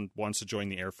town wants to join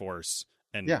the Air Force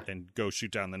and go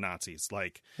shoot down the Nazis.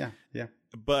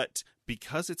 But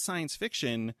because it's science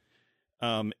fiction,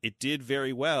 it did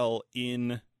very well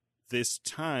in this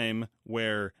time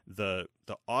where the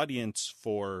audience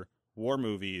for war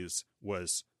movies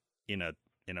was in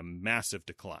a massive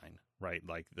decline, right?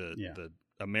 Like the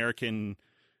American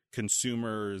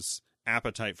consumers'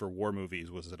 appetite for war movies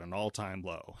was at an all-time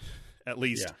low, at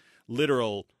least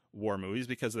literal war movies,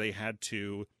 because they had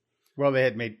to. Well,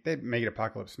 they'd made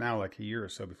Apocalypse Now like a year or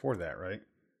so before that, right?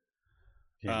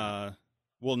 Yeah.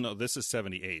 Well, no, this is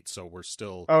 78, so we're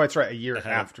still. Oh, that's right, a year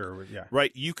after,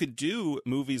 Right, you could do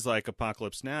movies like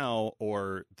Apocalypse Now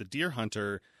or The Deer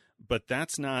Hunter, but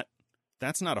that's not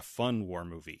a fun war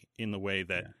movie in the way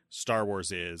that Star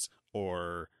Wars is,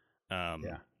 or I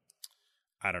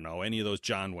don't know, any of those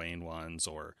John Wayne ones,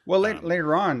 or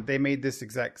later on they made this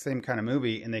exact same kind of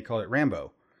movie and they called it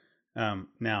Rambo.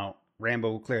 Now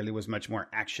Rambo clearly was much more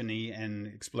actiony and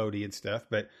explodey and stuff,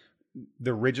 but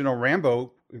the original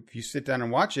Rambo, if you sit down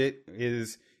and watch it,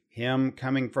 is him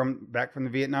coming back from the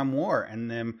Vietnam War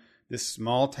and them this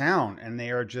small town, and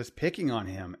they are just picking on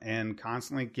him and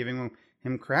constantly giving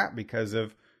him crap because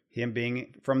of him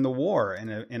being from the war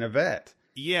and a vet.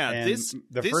 Yeah, and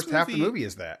the first half of the movie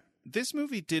is that. This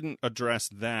movie didn't address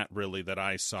that really that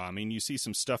I saw. I mean, you see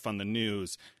some stuff on the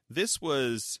news. This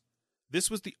was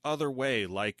the other way.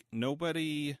 Like,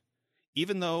 nobody,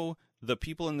 even though the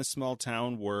people in this small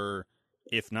town were,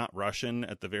 if not Russian,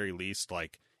 at the very least,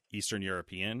 like Eastern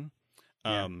European,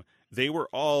 they were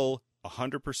all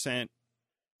 100%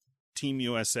 Team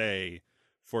USA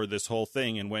for this whole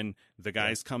thing. And when the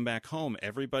guys come back home,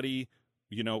 everybody,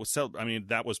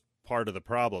 that was part of the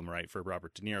problem, right? For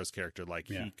Robert De Niro's character. Like,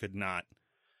 he could not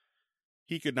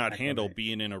handle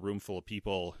being in a room full of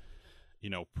people,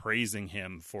 praising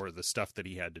him for the stuff that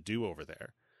he had to do over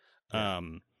there. Yeah.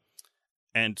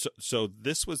 And so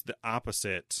this was the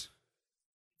opposite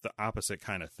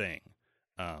kind of thing.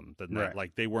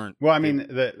 Like, they weren't. Well, I mean,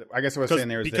 I guess what I was saying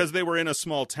there is because they were in a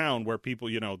small town where people,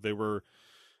 they were,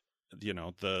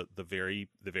 the very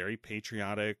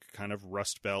patriotic kind of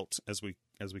Rust Belt, as we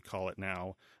call it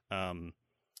now, kind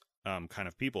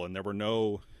of people, and there were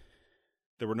no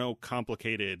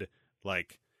complicated,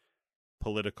 like,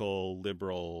 political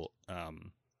liberal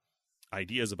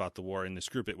ideas about the war in this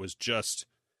group. It was just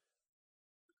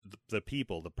the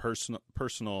people, the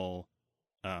personal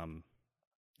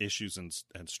issues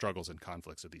and struggles and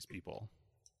conflicts of these people.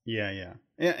 Yeah.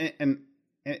 And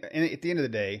at the end of the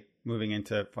day, moving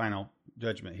into final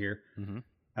judgment here,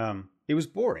 it was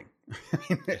boring.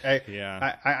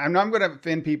 I'm going to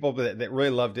offend people that really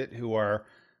loved it, who are,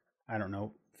 I don't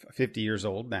know, 50 years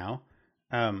old now,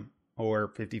 or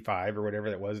 55 or whatever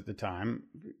that was at the time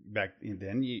back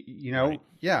then.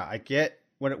 I get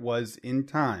what it was in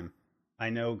time. I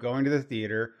know going to the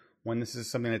theater when this is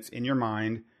something that's in your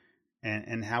mind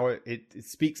and how it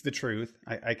speaks the truth.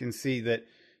 I can see that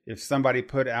if somebody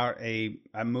put out a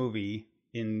movie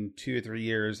in 2 or 3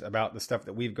 years about the stuff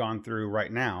that we've gone through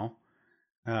right now,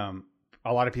 a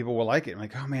lot of people will like it. I'm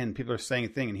like, oh man, people are saying a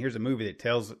thing, and here's a movie that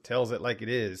tells it like it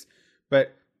is.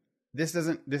 But this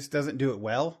doesn't do it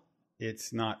well.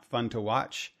 It's not fun to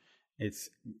watch. It's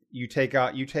you take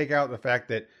out the fact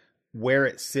that where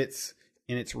it sits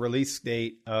in its release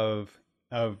date of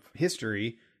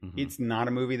history, it's not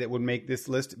a movie that would make this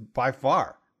list by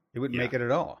far. It wouldn't make it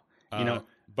at all. You know,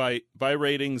 by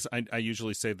ratings, I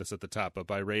usually say this at the top, but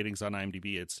by ratings on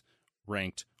IMDb, it's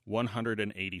ranked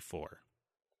 184.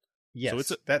 Yes,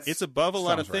 so it's above a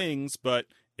lot of things, but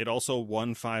it also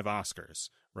won 5 Oscars,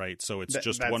 right? So it's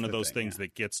just one of those things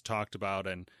that gets talked about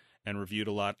and reviewed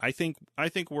a lot. I think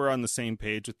we're on the same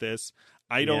page with this.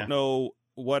 I don't know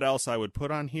what else I would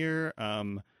put on here.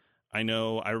 I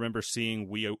remember seeing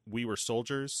We Were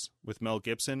Soldiers with Mel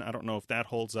Gibson. I don't know if that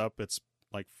holds up. It's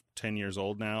like 10 years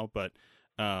old now, but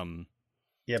Born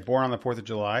on the 4th of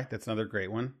July. That's another great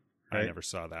one. Right? I never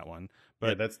saw that one,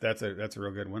 but that's a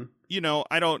real good one. You know,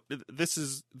 this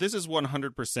is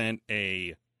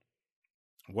 100%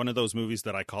 one of those movies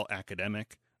that I call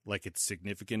academic, like it's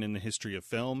significant in the history of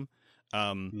film.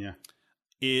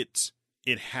 It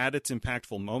had its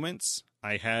impactful moments.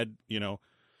 I had those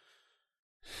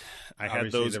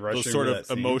sort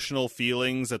of emotional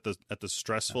feelings at the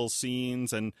stressful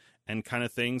scenes and kind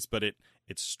of things, but it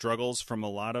struggles from a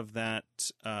lot of that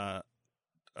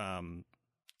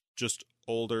just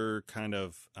older kind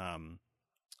of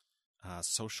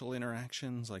social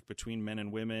interactions, like between men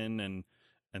and women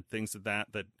and things of that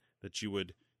you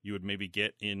would maybe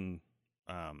get in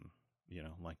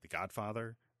like The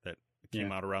Godfather that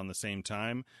came out around the same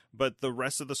time, but the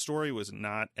rest of the story was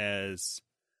not as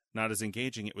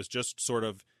engaging. It was just sort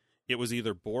of, it was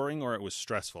either boring or it was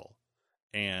stressful.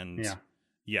 And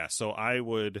so I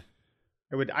would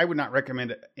not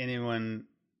recommend anyone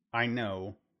I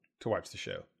know to watch the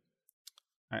show.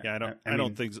 I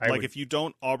don't think so. If you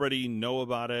don't already know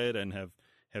about it and have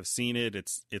seen it,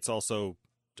 it's also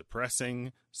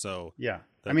depressing. So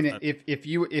if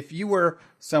you were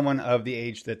someone of the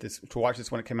age that to watch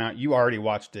this when it came out, you already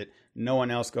watched it. No one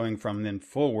else going from then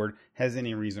forward has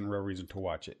any real reason to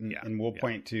watch it. And we'll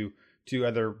point to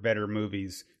other better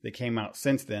movies that came out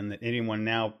since then that anyone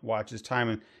now watches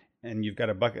time and you've got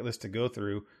a bucket list to go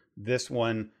through. This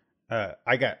one,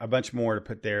 I got a bunch more to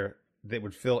put there that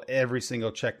would fill every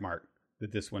single check mark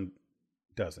that this one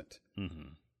doesn't.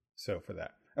 So for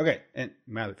that. Okay. And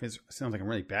it sounds like I'm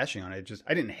really bashing on it.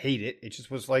 I didn't hate it. It just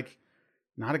was like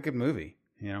not a good movie,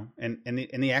 you know, and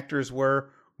the actors were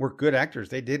good actors.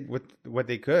 They did what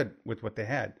they could with what they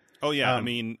had. Oh yeah. I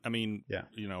mean,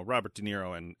 you know, Robert De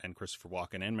Niro and Christopher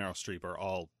Walken and Meryl Streep are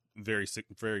all very,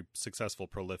 very successful,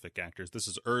 prolific actors. This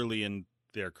is early in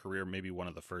their career. Maybe one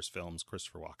of the first films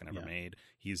Christopher Walken ever made.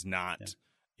 He's not,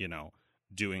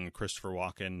 doing a Christopher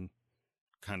Walken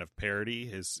kind of parody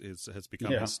has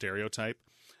become a stereotype.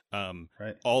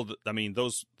 Right.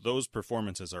 Those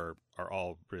performances are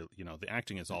all really, the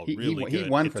acting is all really good. He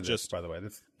won for this, by the way.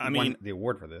 Won the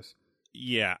award for this.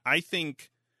 Yeah, I think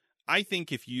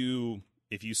if you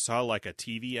saw like a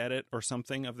TV edit or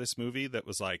something of this movie that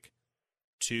was like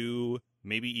 2,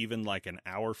 maybe even like an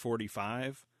hour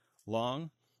 45 long,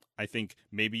 I think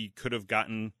maybe you could have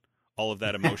gotten all of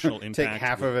that emotional impact. Take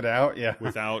half of it out,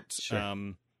 without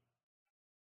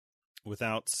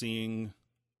without seeing,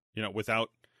 without,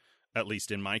 at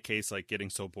least in my case, like getting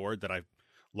so bored that I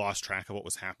lost track of what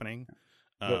was happening.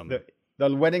 The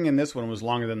wedding in this one was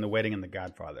longer than the wedding in The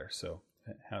Godfather. So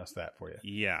how's that for you?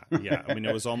 Yeah. I mean,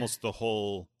 it was almost the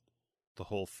whole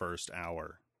first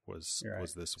hour was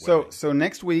this wedding. So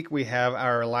next week we have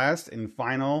our last and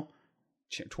final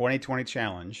 2020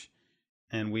 challenge,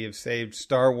 and we have saved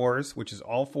Star Wars, which is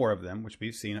all 4 of them, which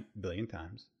we've seen a billion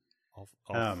times. All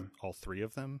 3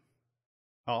 of them.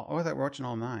 Oh, I thought we're watching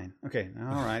all 9. Okay,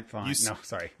 all right, fine.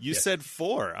 Sorry. You said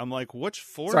 4. I'm like, which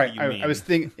 4 sorry, do you mean? I was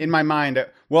thinking in my mind.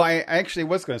 Well, I actually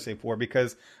was going to say 4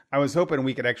 because I was hoping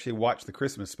we could actually watch the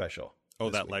Christmas special. Oh,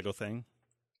 that week. Lego thing?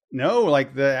 No,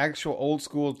 like the actual old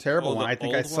school terrible one. I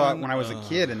think I saw it when I was a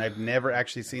kid, and I've never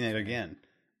actually seen it again.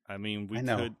 I mean, we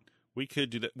could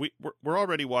do that. We're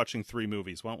already watching 3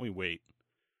 movies. Why don't we wait?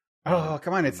 Oh,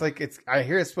 come on! I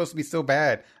hear it's supposed to be so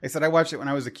bad. I said I watched it when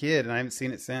I was a kid, and I haven't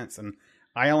seen it since. And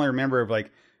I only remember of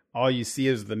like all you see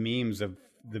is the memes of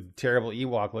the terrible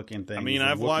Ewok looking things. I mean,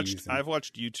 I've watched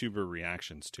YouTuber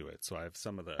reactions to it, so I have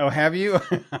some of the. Oh, have you?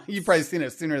 You've probably seen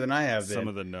it sooner than I have. Some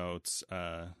of the notes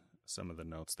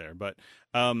there, but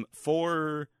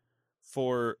for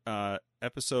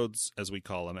episodes, as we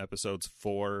call them, episodes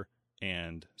 4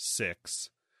 and 6,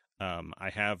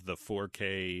 I have the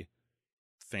 4K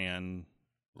fan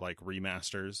like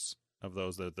remasters of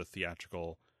those, the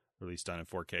theatrical release done in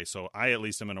 4K. So I at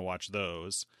least am going to watch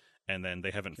those, and then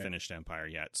they haven't finished Empire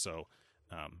yet, so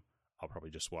I'll probably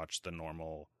just watch the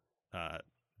normal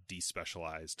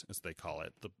despecialized, as they call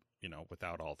it,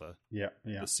 without all the the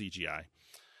CGI.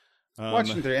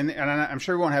 Watching through, and I'm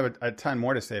sure we won't have a ton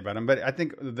more to say about them, but I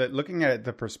think that looking at it,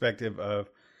 the perspective of,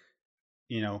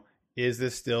 is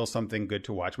this still something good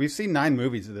to watch? We've seen 9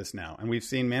 movies of this now, and we've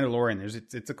seen Mandalorian.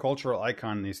 It's a cultural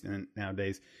icon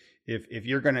nowadays. If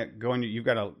you're going to go in, you've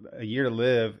got a year to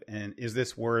live, and is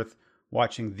this worth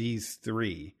watching these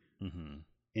 3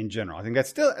 in general? I think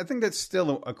that's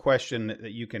still a question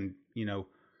that you can,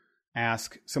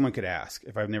 ask. Someone could ask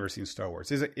if I've never seen Star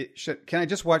Wars. Can I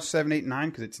just watch 7, 8, 9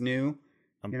 because it's new?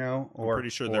 I'm pretty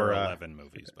sure there are 11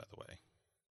 movies, by the way.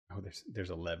 Oh, there's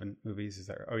 11 movies. Is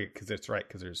that? Oh, yeah, because that's right.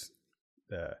 Because there's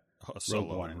the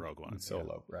Solo Rogue One, and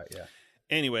Solo, right? Yeah.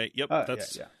 Anyway, yep.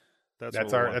 That's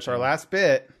our last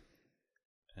bit.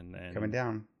 And then coming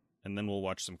down, and then we'll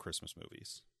watch some Christmas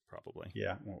movies, probably.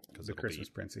 Yeah, because the Christmas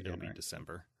Prince again. It'll be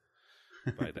December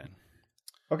by then.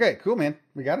 Okay, cool, man.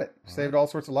 We got it. Saved all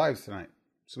sorts of lives tonight.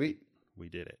 Sweet. We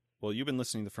did it. Well, you've been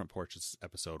listening to The Front Porch. This is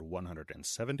episode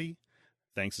 170.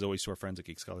 Thanks as always to our friends at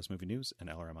Geek Scholars Movie News and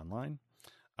LRM Online.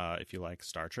 If you like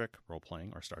Star Trek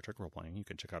role-playing or Star Trek role-playing, you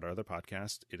can check out our other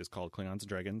podcast. It is called Klingons and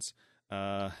Dragons.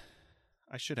 I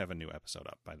should have a new episode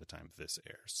up by the time this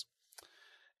airs.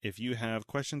 If you have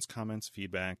questions, comments,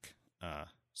 feedback,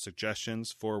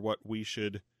 suggestions for what we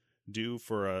should do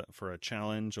for a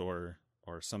challenge or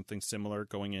something similar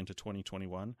going into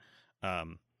 2021,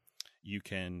 you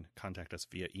can contact us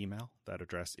via email. That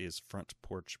address is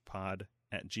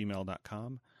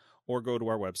frontporchpod@gmail.com, or go to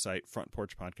our website,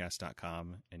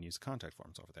 frontporchpodcast.com, and use contact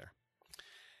forms over there.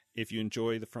 If you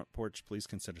enjoy The Front Porch, please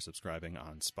consider subscribing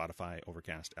on Spotify,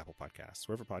 Overcast, Apple Podcasts,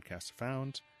 wherever podcasts are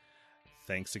found.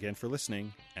 Thanks again for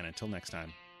listening, and until next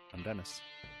time, I'm Dennis.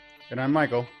 And I'm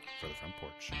Michael. For The Front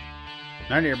Porch.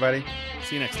 Night, everybody.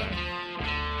 See you next time.